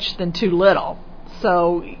too much than too little.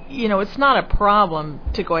 So, it's not a problem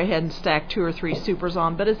to go ahead and stack 2 or 3 supers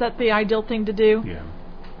on, but is that the ideal thing to do?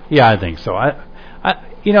 Yeah, I think so.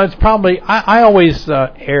 It's probably, I always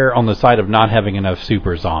err on the side of not having enough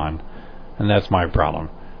supers on, and that's my problem.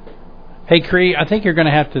 Hey, Cree, I think you're going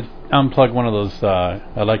to have to unplug one of those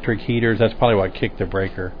electric heaters. That's probably what kicked the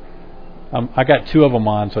breaker. I got 2 of them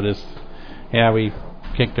on, so we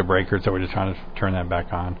kicked the breaker, so we're just trying to turn that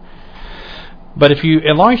back on. But as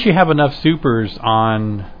long as you have enough supers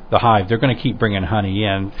on the hive, they're going to keep bringing honey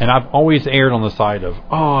in. And I've always erred on the side of,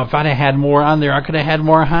 if I'd have had more on there, I could have had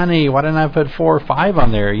more honey. Why didn't I put 4 or 5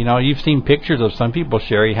 on there? You've seen pictures of some people,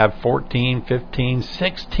 Sherry, have 14, 15,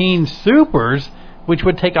 16 supers, which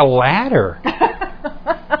would take a ladder.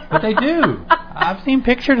 But they do. I've seen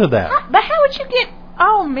pictures of that. But how would you get...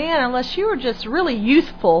 Oh, man, unless you were just really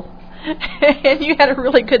youthful and you had a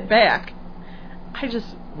really good back.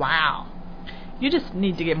 Wow. You just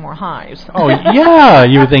need to get more hives. Oh, yeah,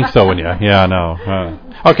 you would think so, wouldn't you? Yeah, I know.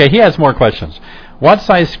 Okay, he has more questions. What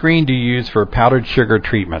size screen do you use for powdered sugar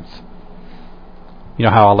treatments? You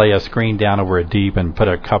know how I'll lay a screen down over a deep and put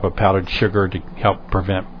a cup of powdered sugar to help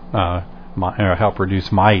prevent, help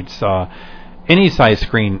reduce mites. Any size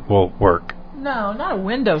screen will work. No, not a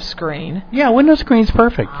window screen. Yeah, window screen's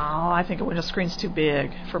perfect. Oh, I think a window screen's too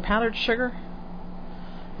big. For powdered sugar?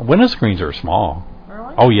 Window screens are small.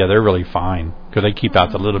 Really? Oh, yeah, they're really fine because they keep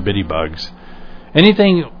out the little bitty bugs.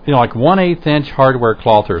 Anything, like 1/8 inch hardware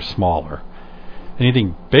cloth or smaller.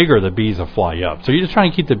 Anything bigger, the bees will fly up. So you're just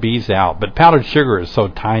trying to keep the bees out. But powdered sugar is so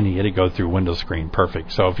tiny, it'll go through window screen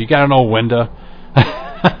perfect. So if you got an old window,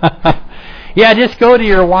 yeah, just go to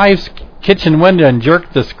your wife's kitchen window and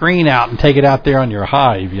jerk the screen out and take it out there on your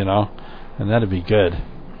hive, and that'd be good.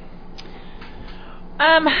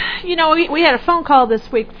 We had a phone call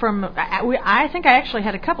this week from, I think I actually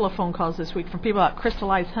had a couple of phone calls this week from people about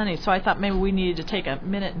crystallized honey, so I thought maybe we needed to take a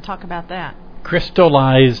minute and talk about that.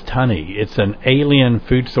 Crystallized honey. It's an alien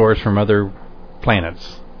food source from other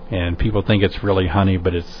planets. and people think it's really honey,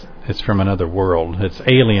 but it's from another world. It's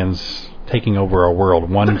aliens taking over our world,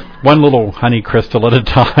 one little honey crystal at a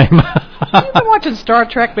time. You've been watching Star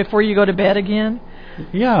Trek before you go to bed again?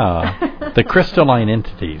 Yeah, the crystalline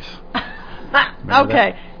entities.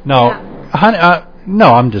 Okay. No, honey.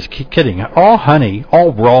 No, I'm just kidding. All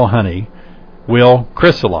raw honey, will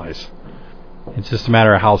crystallize. It's just a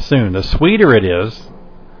matter of how soon. The sweeter it is,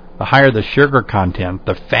 the higher the sugar content,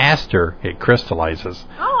 the faster it crystallizes.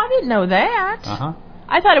 Oh, I didn't know that. Uh-huh.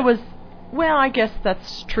 I thought it was, well, I guess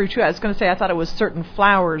that's true too. I was going to say I thought it was certain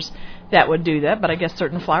flowers that would do that, but I guess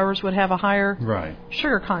certain flowers would have a higher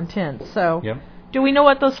sugar content. So, yep. Do we know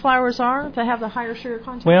what those flowers are that have the higher sugar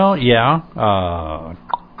content? Well, yeah.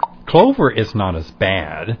 Clover is not as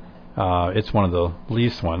bad. It's one of the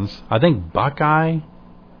least ones. I think buckeye.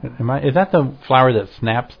 Is that the flower that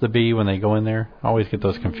snaps the bee when they go in there? I always get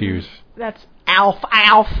those confused. That's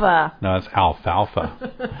alfalfa. No, it's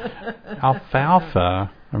alfalfa.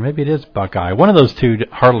 Alfalfa, or maybe it is buckeye. One of those two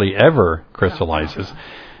hardly ever crystallizes.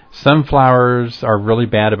 Sunflowers are really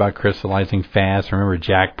bad about crystallizing fast. Remember,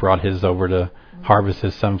 Jack brought his over to harvest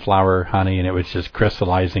his sunflower honey, and it was just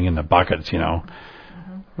crystallizing in the buckets,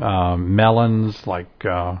 Melons, like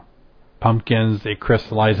pumpkins, it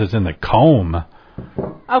crystallizes in the comb.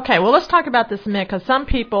 Okay, well, let's talk about this a minute, because some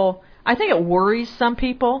people, I think it worries some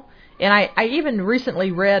people. And I even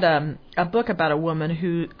recently read a book about a woman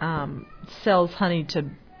who sells honey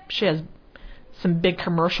she has some big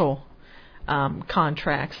commercial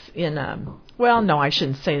contracts in, well, no, I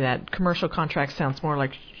shouldn't say that. Commercial contract sounds more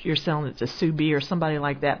like you're selling it to Sue B or somebody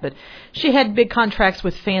like that. But she had big contracts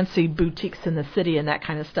with fancy boutiques in the city and that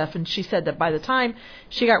kind of stuff. And she said that by the time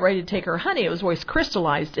she got ready to take her honey, it was always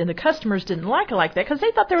crystallized. And the customers didn't like it like that because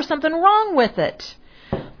they thought there was something wrong with it.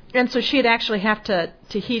 And so she'd actually have to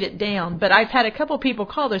heat it down. But I've had a couple people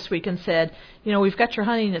call this week and said, we've got your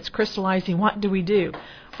honey and it's crystallizing. What do we do?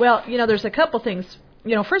 Well, there's a couple things.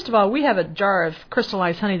 First of all, we have a jar of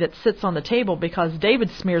crystallized honey that sits on the table because David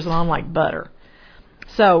smears it on like butter.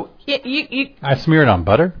 So I smear it on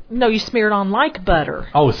butter? No, you smear it on like butter.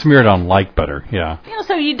 Oh, smear it on like butter, yeah.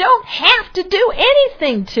 So you don't have to do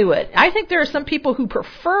anything to it. I think there are some people who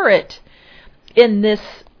prefer it in this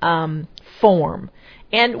form.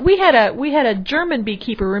 And we had a German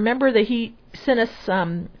beekeeper. Remember that he sent us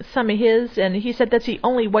some of his, and he said that's the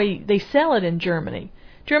only way they sell it in Germany.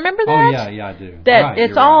 Do you remember that? Oh yeah, I do. That right,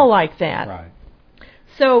 it's all like that. Right.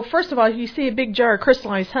 So first of all, if you see a big jar of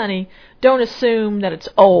crystallized honey, don't assume that it's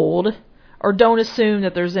old, or don't assume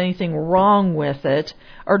that there's anything wrong with it,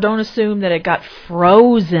 or don't assume that it got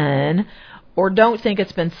frozen, or don't think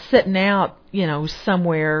it's been sitting out,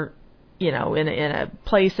 somewhere, in a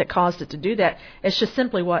place that caused it to do that. It's just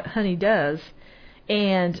simply what honey does,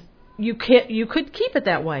 and you could keep it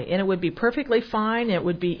that way, and it would be perfectly fine. It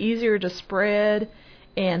would be easier to spread,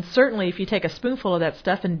 and certainly if you take a spoonful of that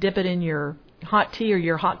stuff and dip it in your hot tea or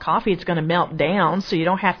your hot coffee, it's going to melt down, so you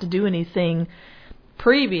don't have to do anything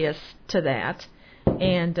previous to that.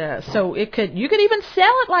 And so you could even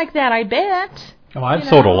sell it like that, I bet. Oh, I've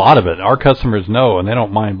sold a lot of it. Our customers know, and they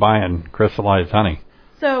don't mind buying crystallized honey.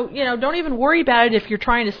 So, don't even worry about it if you're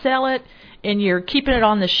trying to sell it and you're keeping it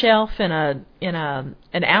on the shelf in an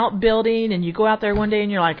outbuilding, and you go out there one day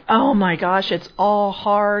and you're like, oh my gosh, it's all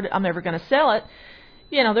hard, I'm never going to sell it.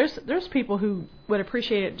 There's people who would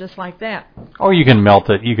appreciate it just like that. Or you can melt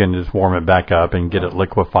it, you can just warm it back up and get it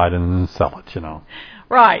liquefied and then sell it,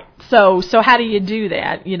 Right. So how do you do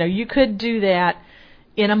that? You could do that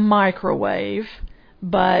in a microwave,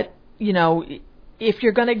 but, if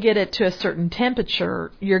you're going to get it to a certain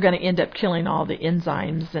temperature, you're going to end up killing all the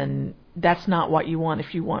enzymes, and that's not what you want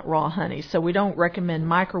if you want raw honey. So we don't recommend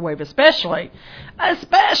microwave, especially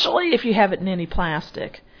if you have it in any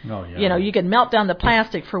plastic. Oh, yeah. You can melt down the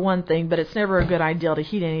plastic for one thing, but it's never a good idea to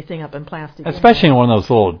heat anything up in plastic. Especially in one of those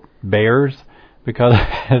little bears, because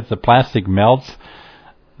as the plastic melts,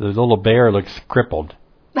 the little bear looks crippled.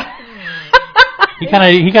 He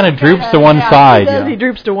kind of droops to one side. He does. He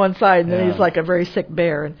droops to one side, and then he's like a very sick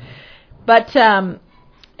bear. But and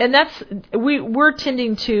that's we're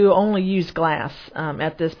tending to only use glass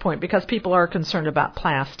at this point because people are concerned about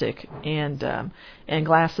plastic, and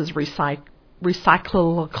glass is recyclable.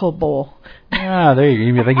 Yeah, there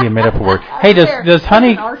you go. I think you made up a word. Hey, does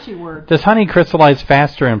honey crystallize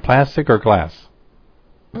faster in plastic or glass?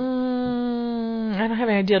 I don't have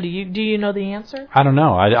any idea. Do you know the answer? I don't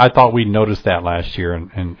know. I thought we noticed that last year,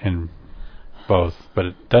 and both, but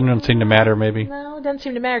it doesn't seem to matter, maybe. No, it doesn't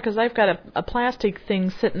seem to matter because I've got a plastic thing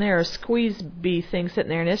sitting there, a squeeze bee thing sitting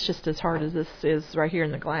there, and it's just as hard as this is right here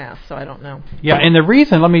in the glass. So I don't know. Yeah, and the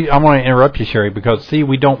reason, I want to interrupt you, Sherry, because see,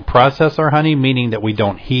 we don't process our honey, meaning that we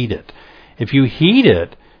don't heat it. If you heat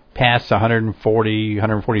it past 140,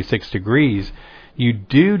 146 degrees, you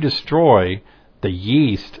do destroy the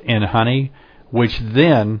yeast in honey, which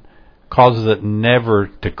then causes it never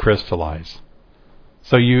to crystallize.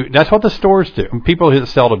 So that's what the stores do. People who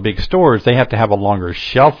sell to big stores, they have to have a longer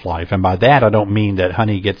shelf life, and by that I don't mean that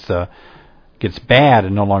honey gets bad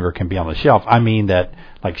and no longer can be on the shelf. I mean that,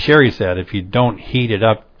 like Sherry said, if you don't heat it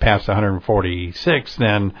up past 146,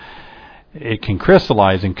 then it can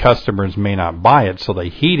crystallize, and customers may not buy it, so they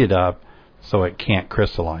heat it up so it can't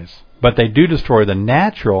crystallize. But they do destroy the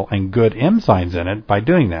natural and good enzymes in it by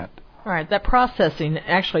doing that. All right, that processing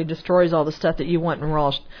actually destroys all the stuff that you want in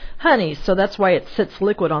raw honey, so that's why it sits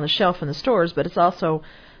liquid on the shelf in the stores, but it's also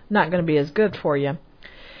not going to be as good for you.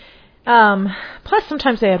 Plus,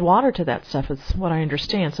 sometimes they add water to that stuff, is what I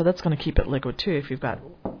understand, so that's going to keep it liquid, too, if you've got,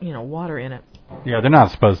 water in it. Yeah, they're not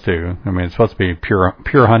supposed to. I mean, it's supposed to be pure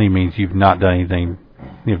honey means you've not done anything,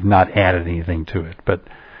 you've not added anything to it, but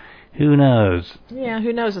who knows? Yeah,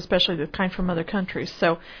 who knows, especially the kind from other countries.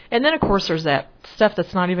 So, and then, of course, there's that stuff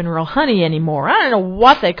that's not even real honey anymore. I don't know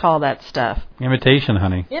what they call that stuff. Imitation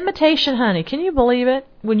honey. Imitation honey. Can you believe it?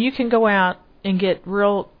 When you can go out and get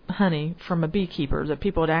real honey from a beekeeper, that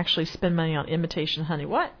people would actually spend money on imitation honey.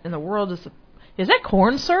 What in the world is that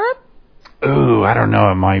corn syrup? Ooh, I don't know.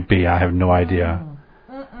 It might be. I have no idea.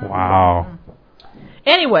 Wow.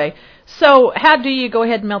 Anyway, so how do you go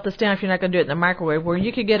ahead and melt this down if you're not going to do it in the microwave? Where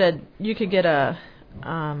you could get a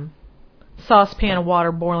saucepan of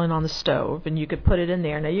water boiling on the stove, and you could put it in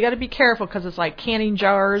there. Now you got to be careful because it's like canning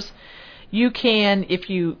jars. You can, if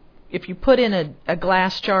you put in a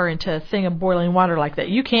glass jar into a thing of boiling water like that,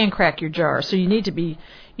 you can crack your jar. So you need to be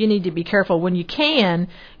careful. When you can,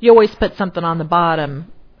 you always put something on the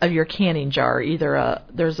bottom of your canning jar. Either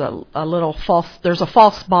there's a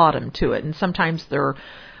false bottom to it, and sometimes they're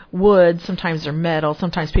wood, sometimes they're metal,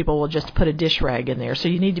 sometimes people will just put a dish rag in there. So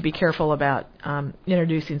you need to be careful about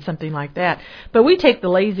introducing something like that. But we take the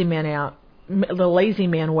lazy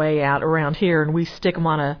man way out around here, and we stick them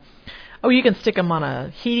on you can stick them on a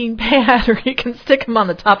heating pad, or you can stick them on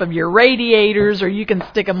the top of your radiators, or you can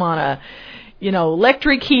stick them on a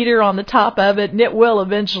electric heater on the top of it, and it will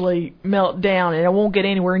eventually melt down, and it won't get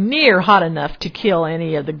anywhere near hot enough to kill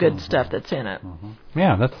any of the good stuff that's in it.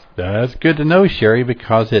 Yeah, that's good to know, Sherry,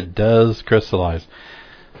 because it does crystallize.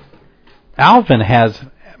 Alvin has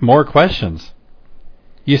more questions.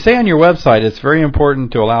 You say on your website it's very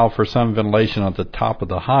important to allow for some ventilation at the top of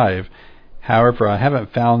the hive. However, I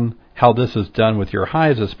haven't found how this is done with your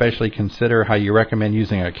hives, especially consider how you recommend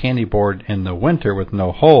using a candy board in the winter with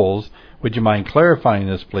no holes. Would you mind clarifying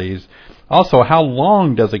this, please? Also, how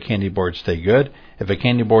long does a candy board stay good? If a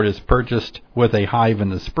candy board is purchased with a hive in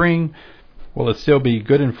the spring, will it still be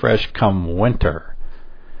good and fresh come winter?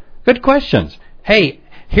 Good questions. Hey,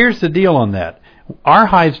 here's the deal on that. Our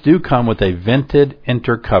hives do come with a vented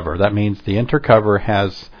intercover. That means the intercover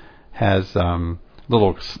has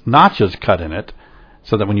little notches cut in it,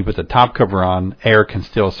 so that when you put the top cover on, air can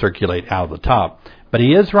still circulate out of the top. But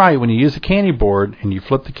he is right. When you use a candy board and you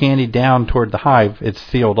flip the candy down toward the hive, it's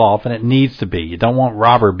sealed off, and it needs to be. You don't want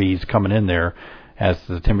robber bees coming in there as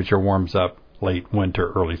the temperature warms up late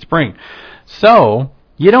winter, early spring. So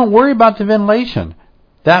you don't worry about the ventilation.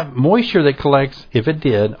 That moisture that collects, if it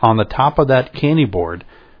did, on the top of that candy board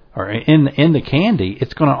or in the candy,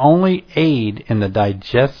 it's going to only aid in the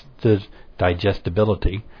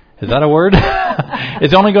digestibility. Is that a word?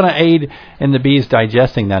 It's only going to aid in the bees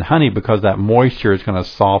digesting that honey because that moisture is going to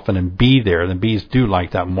soften and be there. The bees do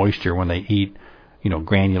like that moisture when they eat,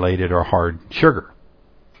 granulated or hard sugar.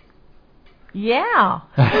 Yeah.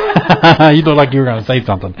 You look like you were going to say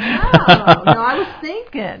something. No, I was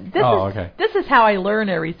thinking. Okay. This is how I learn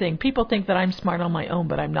everything. People think that I'm smart on my own,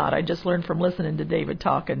 but I'm not. I just learned from listening to David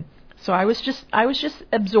talking. So I was just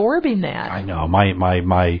absorbing that. I know.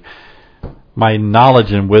 My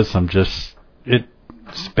knowledge and wisdom it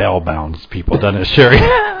spellbounds people, doesn't it, Sherry?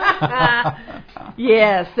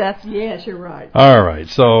 Yes, you're right. All right,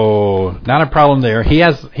 so not a problem there. He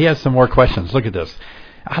has some more questions. Look at this.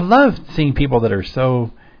 I love seeing people that are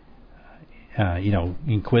so,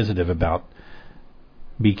 inquisitive about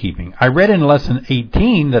beekeeping. I read in lesson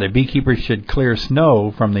 18 that a beekeeper should clear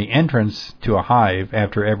snow from the entrance to a hive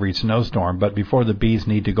after every snowstorm, but before the bees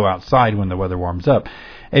need to go outside when the weather warms up.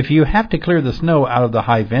 If you have to clear the snow out of the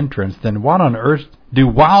hive entrance, then what on earth do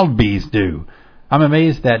wild bees do? I'm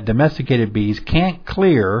amazed that domesticated bees can't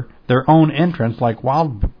clear their own entrance like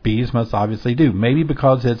wild bees must obviously do. Maybe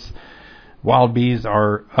because wild bees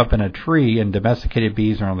are up in a tree and domesticated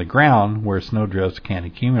bees are on the ground where snowdrifts can't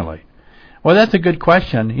accumulate. Well, that's a good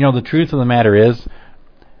question. The truth of the matter is,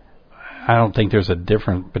 I don't think there's a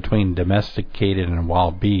difference between domesticated and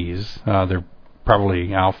wild bees. They're probably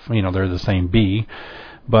they're the same bee,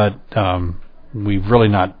 but we've really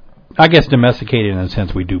not. I guess domesticated in a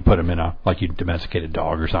sense we do put them in like you domesticate a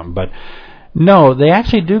dog or something, but no, they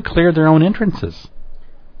actually do clear their own entrances.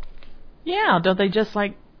 Yeah, don't they just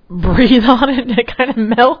breathe on it and it kind of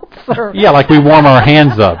melts? Or? Yeah, like we warm our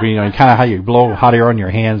hands up. Kind of how you blow hot air on your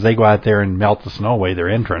hands, they go out there and melt the snow away, their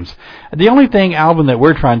entrance. The only thing, Alvin, that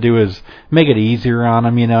we're trying to do is make it easier on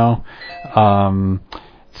them,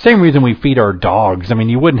 Same reason we feed our dogs.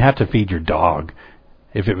 You wouldn't have to feed your dog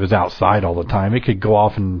if it was outside all the time. It could go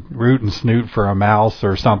off and root and snoot for a mouse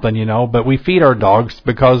or something, but we feed our dogs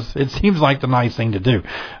because it seems like the nice thing to do,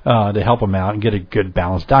 to help them out and get a good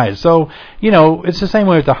balanced diet. So, it's the same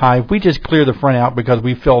way with the hive. We just clear the front out because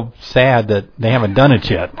we feel sad that they haven't done it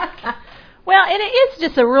yet. Well, and it is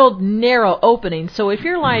just a real narrow opening. So if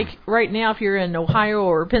you're right now, if you're in Ohio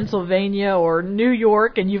or Pennsylvania or New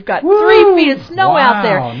York and you've got 3 feet of snow out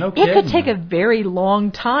there, no it could take a very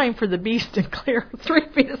long time for the bees to clear 3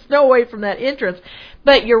 feet of snow away from that entrance.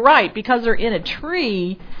 But you're right, because they're in a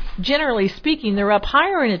tree, generally speaking, they're up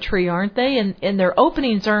higher in a tree, aren't they? And their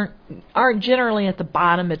openings aren't generally at the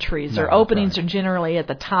bottom of trees. Their openings are generally at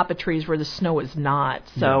the top of trees where the snow is not.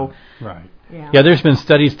 So, right. Yeah, there's been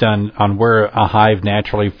studies done on where a hive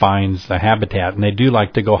naturally finds a habitat, and they do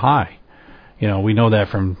like to go high. We know that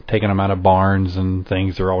from taking them out of barns and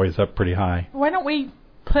things. They're always up pretty high. Why don't we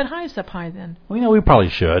put hives up high then? We probably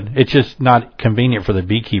should. It's just not convenient for the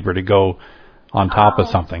beekeeper to go on top of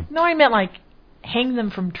something. No, I meant hang them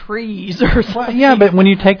from trees or something. Well, yeah, but when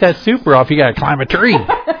you take that super off, you got to climb a tree.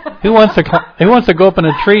 Who wants to go up in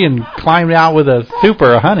a tree and climb out with a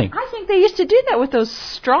super or honey? I think they used to do that with those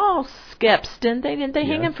straw skeps, didn't they? Didn't they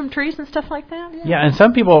hang them from trees and stuff like that? Yeah, and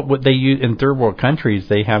some people, what they use in third world countries,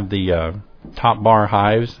 they have the top bar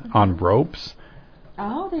hives on ropes.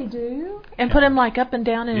 Oh, they do? And put them up and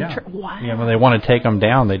down in a tree. Wow. Yeah, when they want to take them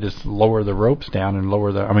down, they just lower the ropes down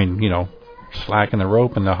and slacken the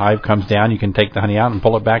rope, and the hive comes down. You can take the honey out and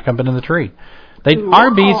pull it back up into the tree.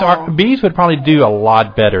 Our bees would probably do a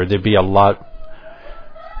lot better. There'd be a lot,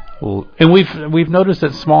 and we've noticed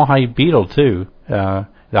that small hive beetle too.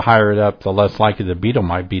 The higher it up, the less likely the beetle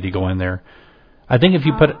might be to go in there. I think if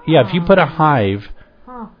you put a hive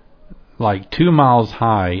 2 miles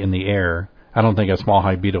high in the air, I don't think a small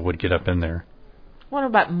hive beetle would get up in there. What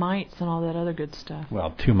about mites and all that other good stuff?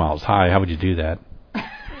 Well, 2 miles high, how would you do that?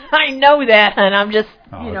 I know that, and I'm just,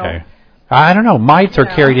 okay. I don't know. Mites are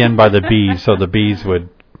carried in by the bees, so the bees would.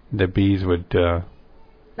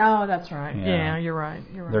 Oh, that's right. Yeah, you're right.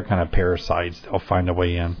 They're kind of parasites. They'll find a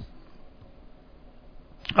way in.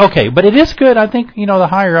 Okay, but it is good. I think, the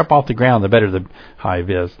higher up off the ground, the better the hive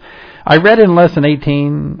is. I read in lesson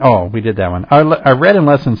 18. Oh, we did that one. I read in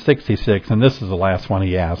lesson 66, and this is the last one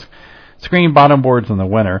he asked. Screen bottom boards in the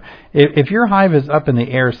winter. If your hive is up in the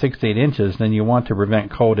air 6 to 8 inches, then you want to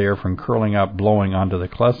prevent cold air from curling up, blowing onto the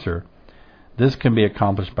cluster. This can be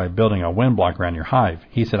accomplished by building a wind block around your hive.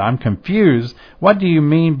 He said, I'm confused. What do you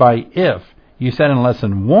mean by if? You said in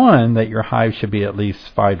lesson 1 that your hive should be at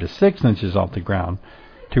least 5 to 6 inches off the ground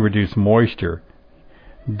to reduce moisture.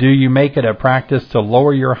 Do you make it a practice to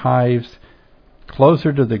lower your hives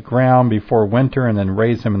closer to the ground before winter and then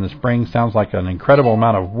raise them in the spring? Sounds like an incredible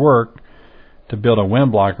amount of work to build a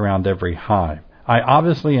wind block around every hive. I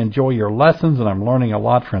obviously enjoy your lessons, and I'm learning a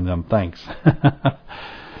lot from them. Thanks.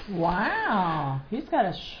 Wow. He's got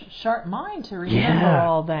a sharp mind to remember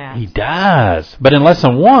all that. He does. But in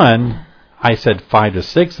lesson 1, I said 5 to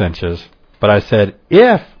 6 inches, but I said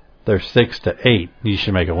if they're 6 to 8, you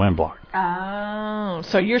should make a wind block. Oh,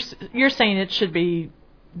 so you're saying it should be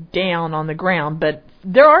down on the ground, but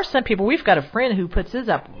there are some people. We've got a friend who puts his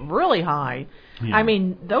up really high. Yeah.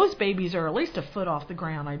 Those babies are at least a foot off the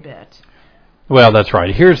ground, I bet. Well, that's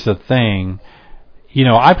right. Here's the thing.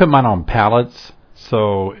 I put mine on pallets,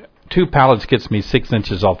 so 2 pallets gets me 6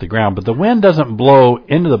 inches off the ground, but the wind doesn't blow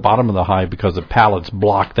into the bottom of the hive because the pallets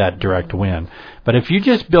block that direct wind. But if you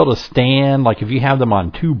just build a stand, like if you have them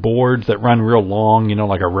on 2 boards that run real long,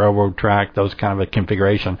 like a railroad track, those kind of a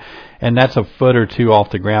configuration, and that's a foot or 2 off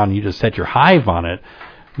the ground, and you just set your hive on it,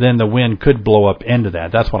 then the wind could blow up into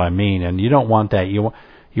that. That's what I mean, and you don't want that. You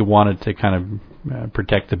want it to kind of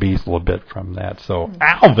protect the bees a little bit from that. So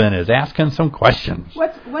Alvin is asking some questions.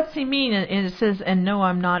 What's he mean? And it says, and no,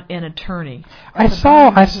 I'm not an attorney. I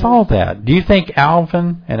saw that. Do you think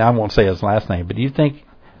Alvin, and I won't say his last name, but do you think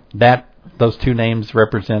that those two names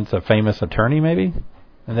represents a famous attorney maybe?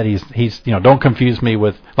 And that he's don't confuse me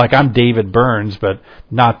with, like, I'm David Burns, but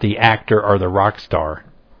not the actor or the rock star.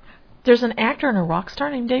 There's an actor and a rock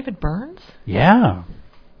star named David Burns? Yeah.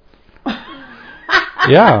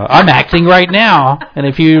 Yeah, I'm acting right now, and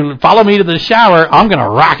if you follow me to the shower, I'm going to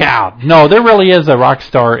rock out. No, there really is a rock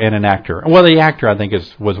star and an actor. Well, the actor, I think,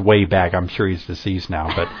 was way back. I'm sure he's deceased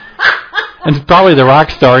now, but and probably the rock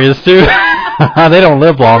star is, too. They don't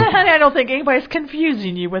live long. I don't think anybody's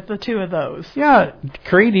confusing you with the two of those. Yeah,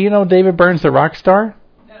 Cree, do you know David Burns, the rock star?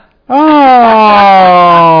 No. Oh!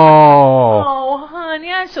 Oh, honey,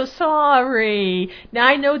 I'm so sorry. Now,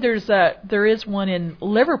 I know there is one in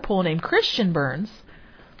Liverpool named Christian Burns.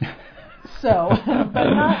 So, but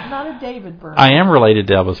not a David Burns. I am related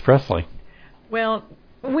to Elvis Presley. Well,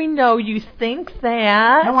 we know you think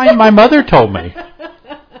that. No, my mother told me.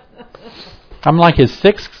 I'm like his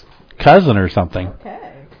sixth cousin or something. Okay.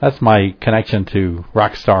 That's my connection to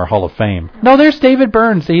Rockstar Hall of Fame. No, there's David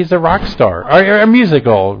Burns. He's a rock star. Or a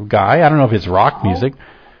musical guy. I don't know if it's rock music.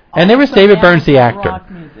 And there was David Burns, the actor. Rock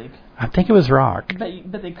music. I think it was rock.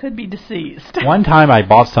 But they could be deceased. One time I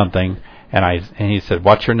bought something, and he said,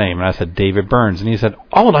 "What's your name?" And I said, "David Burns." And he said,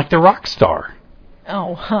 "Oh, like the rock star."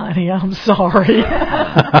 Oh, honey, I'm sorry.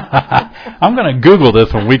 I'm going to Google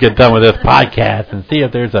this when we get done with this podcast and see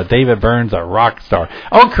if there's a David Burns, a rock star.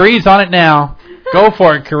 Oh, Caree's on it now. Go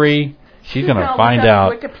for it, Caree. She's going to find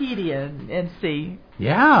out. Wikipedia and see.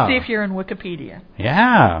 Yeah. See if you're in Wikipedia.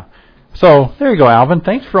 Yeah. So, there you go, Alvin.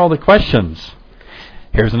 Thanks for all the questions.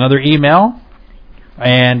 Here's another email.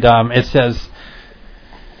 And it says,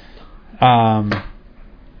 yeah,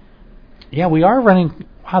 we are running.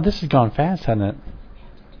 Wow, this has gone fast, hasn't it?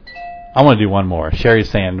 I want to do one more. Sherry's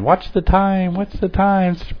saying, "Watch the time. What's the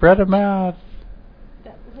time? Spread them out."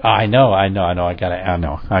 I know. I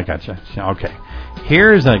got you. Okay.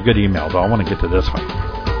 Here's a good email, though. I want to get to this one.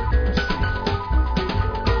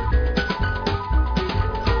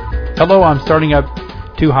 Hello, I'm starting up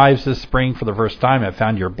 2 hives this spring for the first time. I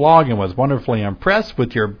found your blog and was wonderfully impressed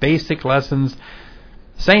with your basic lessons.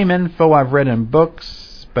 Same info I've read in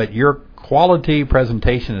books, but your quality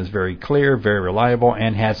presentation is very clear, very reliable,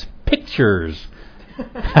 and has pictures.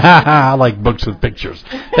 I like books with pictures.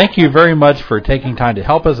 Thank you very much for taking time to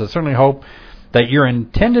help us. I certainly hope that your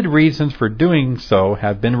intended reasons for doing so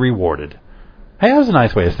have been rewarded. Hey, that was a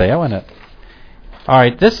nice way to say it, wasn't it? All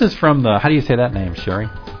right, this is from the, how do you say that name, Sherry?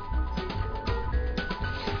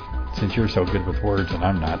 Since you're so good with words and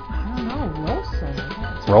I'm not. I don't know, Rolson.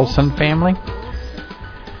 Rolson family?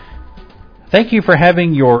 Thank you for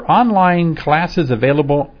having your online classes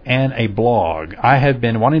available and a blog. I have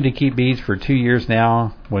been wanting to keep bees for 2 years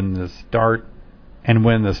now. When the start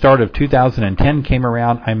of 2010 came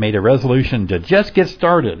around, I made a resolution to just get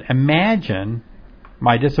started. Imagine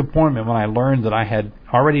my disappointment when I learned that I had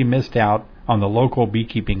already missed out on the local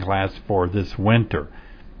beekeeping class for this winter.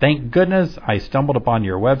 Thank goodness I stumbled upon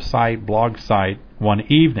your blog site one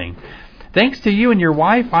evening. Thanks to you and your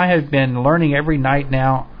wife, I have been learning every night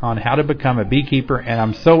now on how to become a beekeeper, and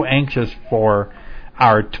I'm so anxious for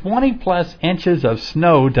our 20-plus inches of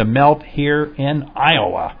snow to melt here in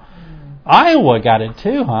Iowa. Iowa got it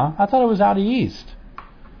too, huh? I thought it was out east.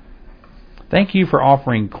 Thank you for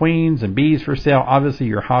offering queens and bees for sale. Obviously,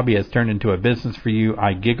 your hobby has turned into a business for you.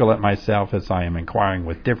 I giggle at myself as I am inquiring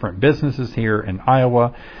with different businesses here in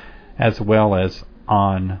Iowa, as well as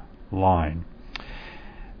online.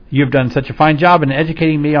 You've done such a fine job in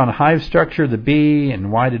educating me on hive structure, the bee,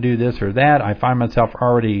 and why to do this or that. I find myself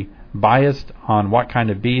already biased on what kind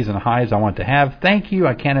of bees and hives I want to have. Thank you.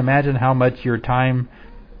 I can't imagine how much time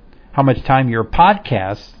your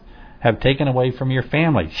podcasts have taken away from your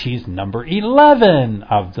family. She's number 11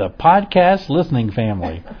 of the podcast listening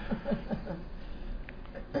family.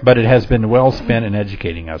 But it has been well spent in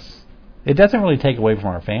educating us. It doesn't really take away from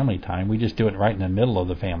our family time. We just do it right in the middle of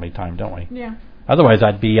the family time, don't we? Yeah. Otherwise,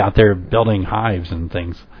 I'd be out there building hives and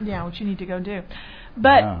things. Yeah, what you need to go do.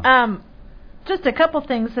 But just a couple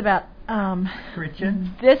things about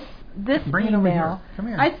this Bring email. it over here. Come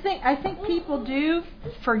here. I think people do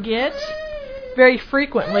forget very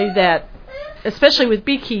frequently that, especially with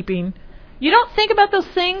beekeeping, you don't think about those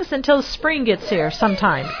things until spring gets here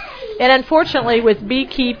sometimes. And unfortunately, with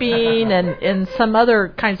beekeeping and some other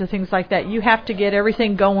kinds of things like that, you have to get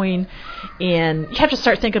everything going, and you have to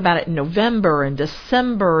start thinking about it in November and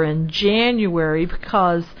December and January,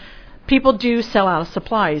 because people do sell out of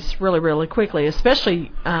supplies really, really quickly,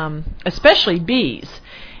 especially bees.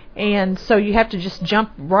 And so you have to just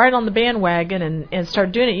jump right on the bandwagon and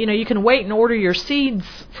start doing it. You know, you can wait and order your seeds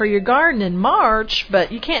for your garden in March,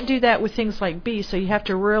 but you can't do that with things like bees. So you have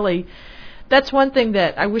to really, that's one thing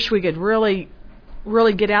that I wish we could really,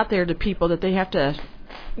 really get out there to people, that they have to,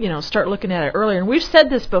 you know, start looking at it earlier. And we've said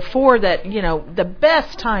this before, that, you know, the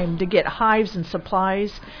best time to get hives and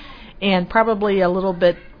supplies, and probably a little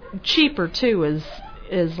bit cheaper too,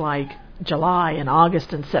 is like July and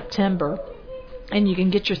August and September. And you can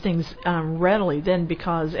get your things readily then,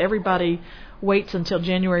 because everybody waits until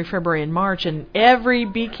January, February, and March, and every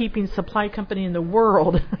beekeeping supply company in the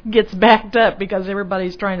world gets backed up because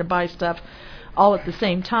everybody's trying to buy stuff all at the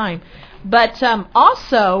same time. But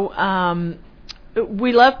also,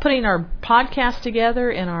 we love putting our podcast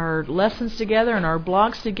together and our lessons together and our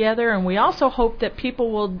blogs together, and we also hope that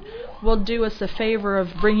people will do us a favor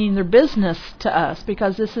of bringing their business to us,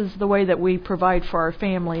 because this is the way that we provide for our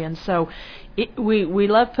family. And so we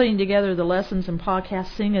love putting together the lessons and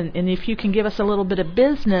podcasting, and if you can give us a little bit of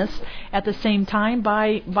business at the same time,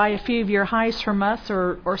 buy a few of your hives from us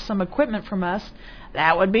or some equipment from us,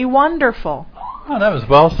 that would be wonderful. Oh, that was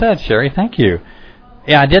well said, Sherry. Thank you.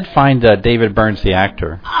 Yeah, I did find David Burns, the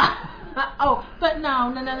actor. But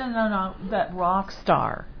no, that rock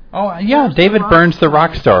star. Oh, yeah, David Burns, the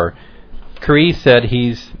rock star. Cree said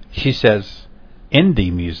she says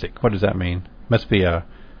indie music. What does that mean? Must be a...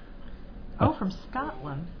 Oh, from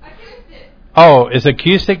Scotland. Oh, is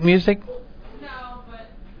acoustic music? No, but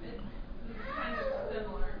it's kind of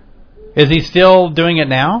similar. Is he still doing it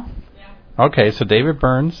now? Yeah. Okay, so David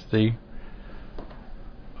Burns, the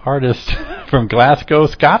artist from Glasgow,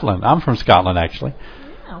 Scotland. I'm from Scotland, actually.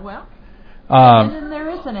 Yeah, well. And then there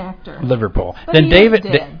is an actor. Liverpool. But then he David,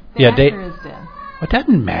 is dead. The yeah, actor is dead. It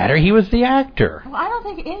doesn't matter. He was the actor. Well, I don't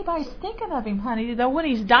think anybody's thinking of him, honey, though, when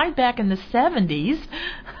he's died back in the 70s.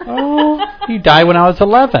 Oh, he died when I was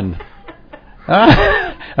 11.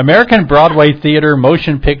 American Broadway theater,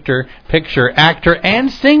 motion picture actor,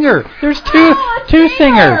 and singer. There's two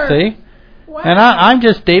singers, see? Wow. And I'm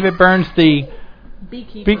just David Burns, the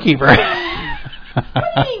beekeeper. What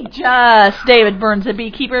do you mean, just David Burns, the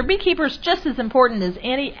beekeeper? A beekeeper's just as important as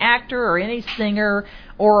any actor or any singer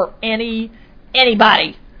or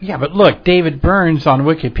anybody. Yeah, but look, David Burns on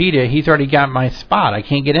Wikipedia, he's already got my spot. I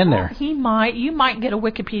can't get in there. You might get a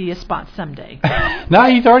Wikipedia spot someday. No,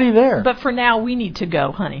 he's already there. But for now, we need to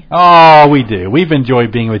go, honey. Oh, we do. We've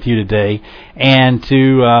enjoyed being with you today. And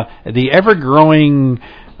to the ever-growing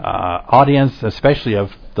audience, especially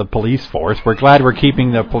of the police force, we're glad we're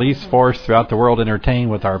keeping the police force throughout the world entertained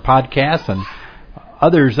with our podcasts, and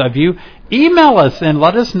others of you, email us and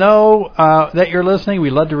let us know that you're listening. We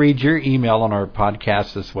love to read your email on our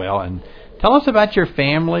podcast as well. And tell us about your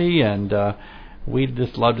family, and we'd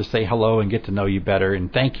just love to say hello and get to know you better. And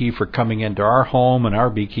thank you for coming into our home and our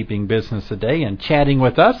beekeeping business today and chatting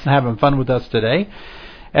with us and having fun with us today.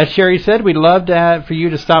 As Sherry said, we'd love for you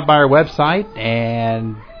to stop by our website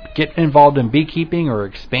and get involved in beekeeping or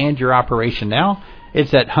expand your operation now.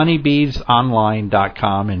 It's at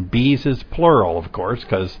honeybeesonline.com, and bees is plural, of course,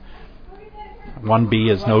 because one bee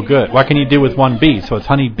is no good. What can you do with one bee? So it's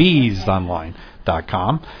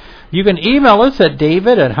honeybeesonline.com. You can email us at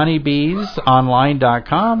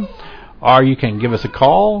david@honeybeesonline.com, or you can give us a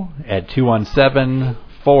call at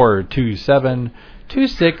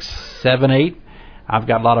 217-427-2678. I've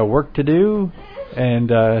got a lot of work to do, and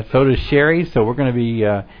so does Sherry, so we're going to be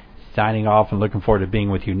signing off and looking forward to being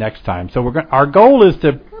with you next time. So our goal is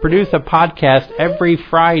to produce a podcast every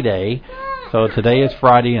Friday. So today is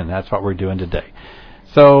Friday, and that's what we're doing today.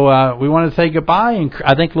 So we want to say goodbye, and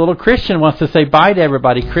I think little Christian wants to say bye to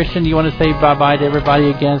everybody. Christian, do you want to say bye-bye to everybody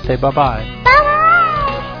again? Say bye-bye.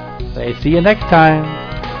 Bye-bye. Say see you next time.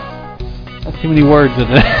 That's too many words,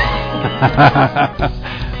 isn't it?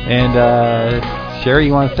 And Sherry,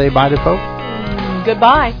 you want to say bye to folks?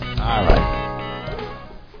 Goodbye. All right.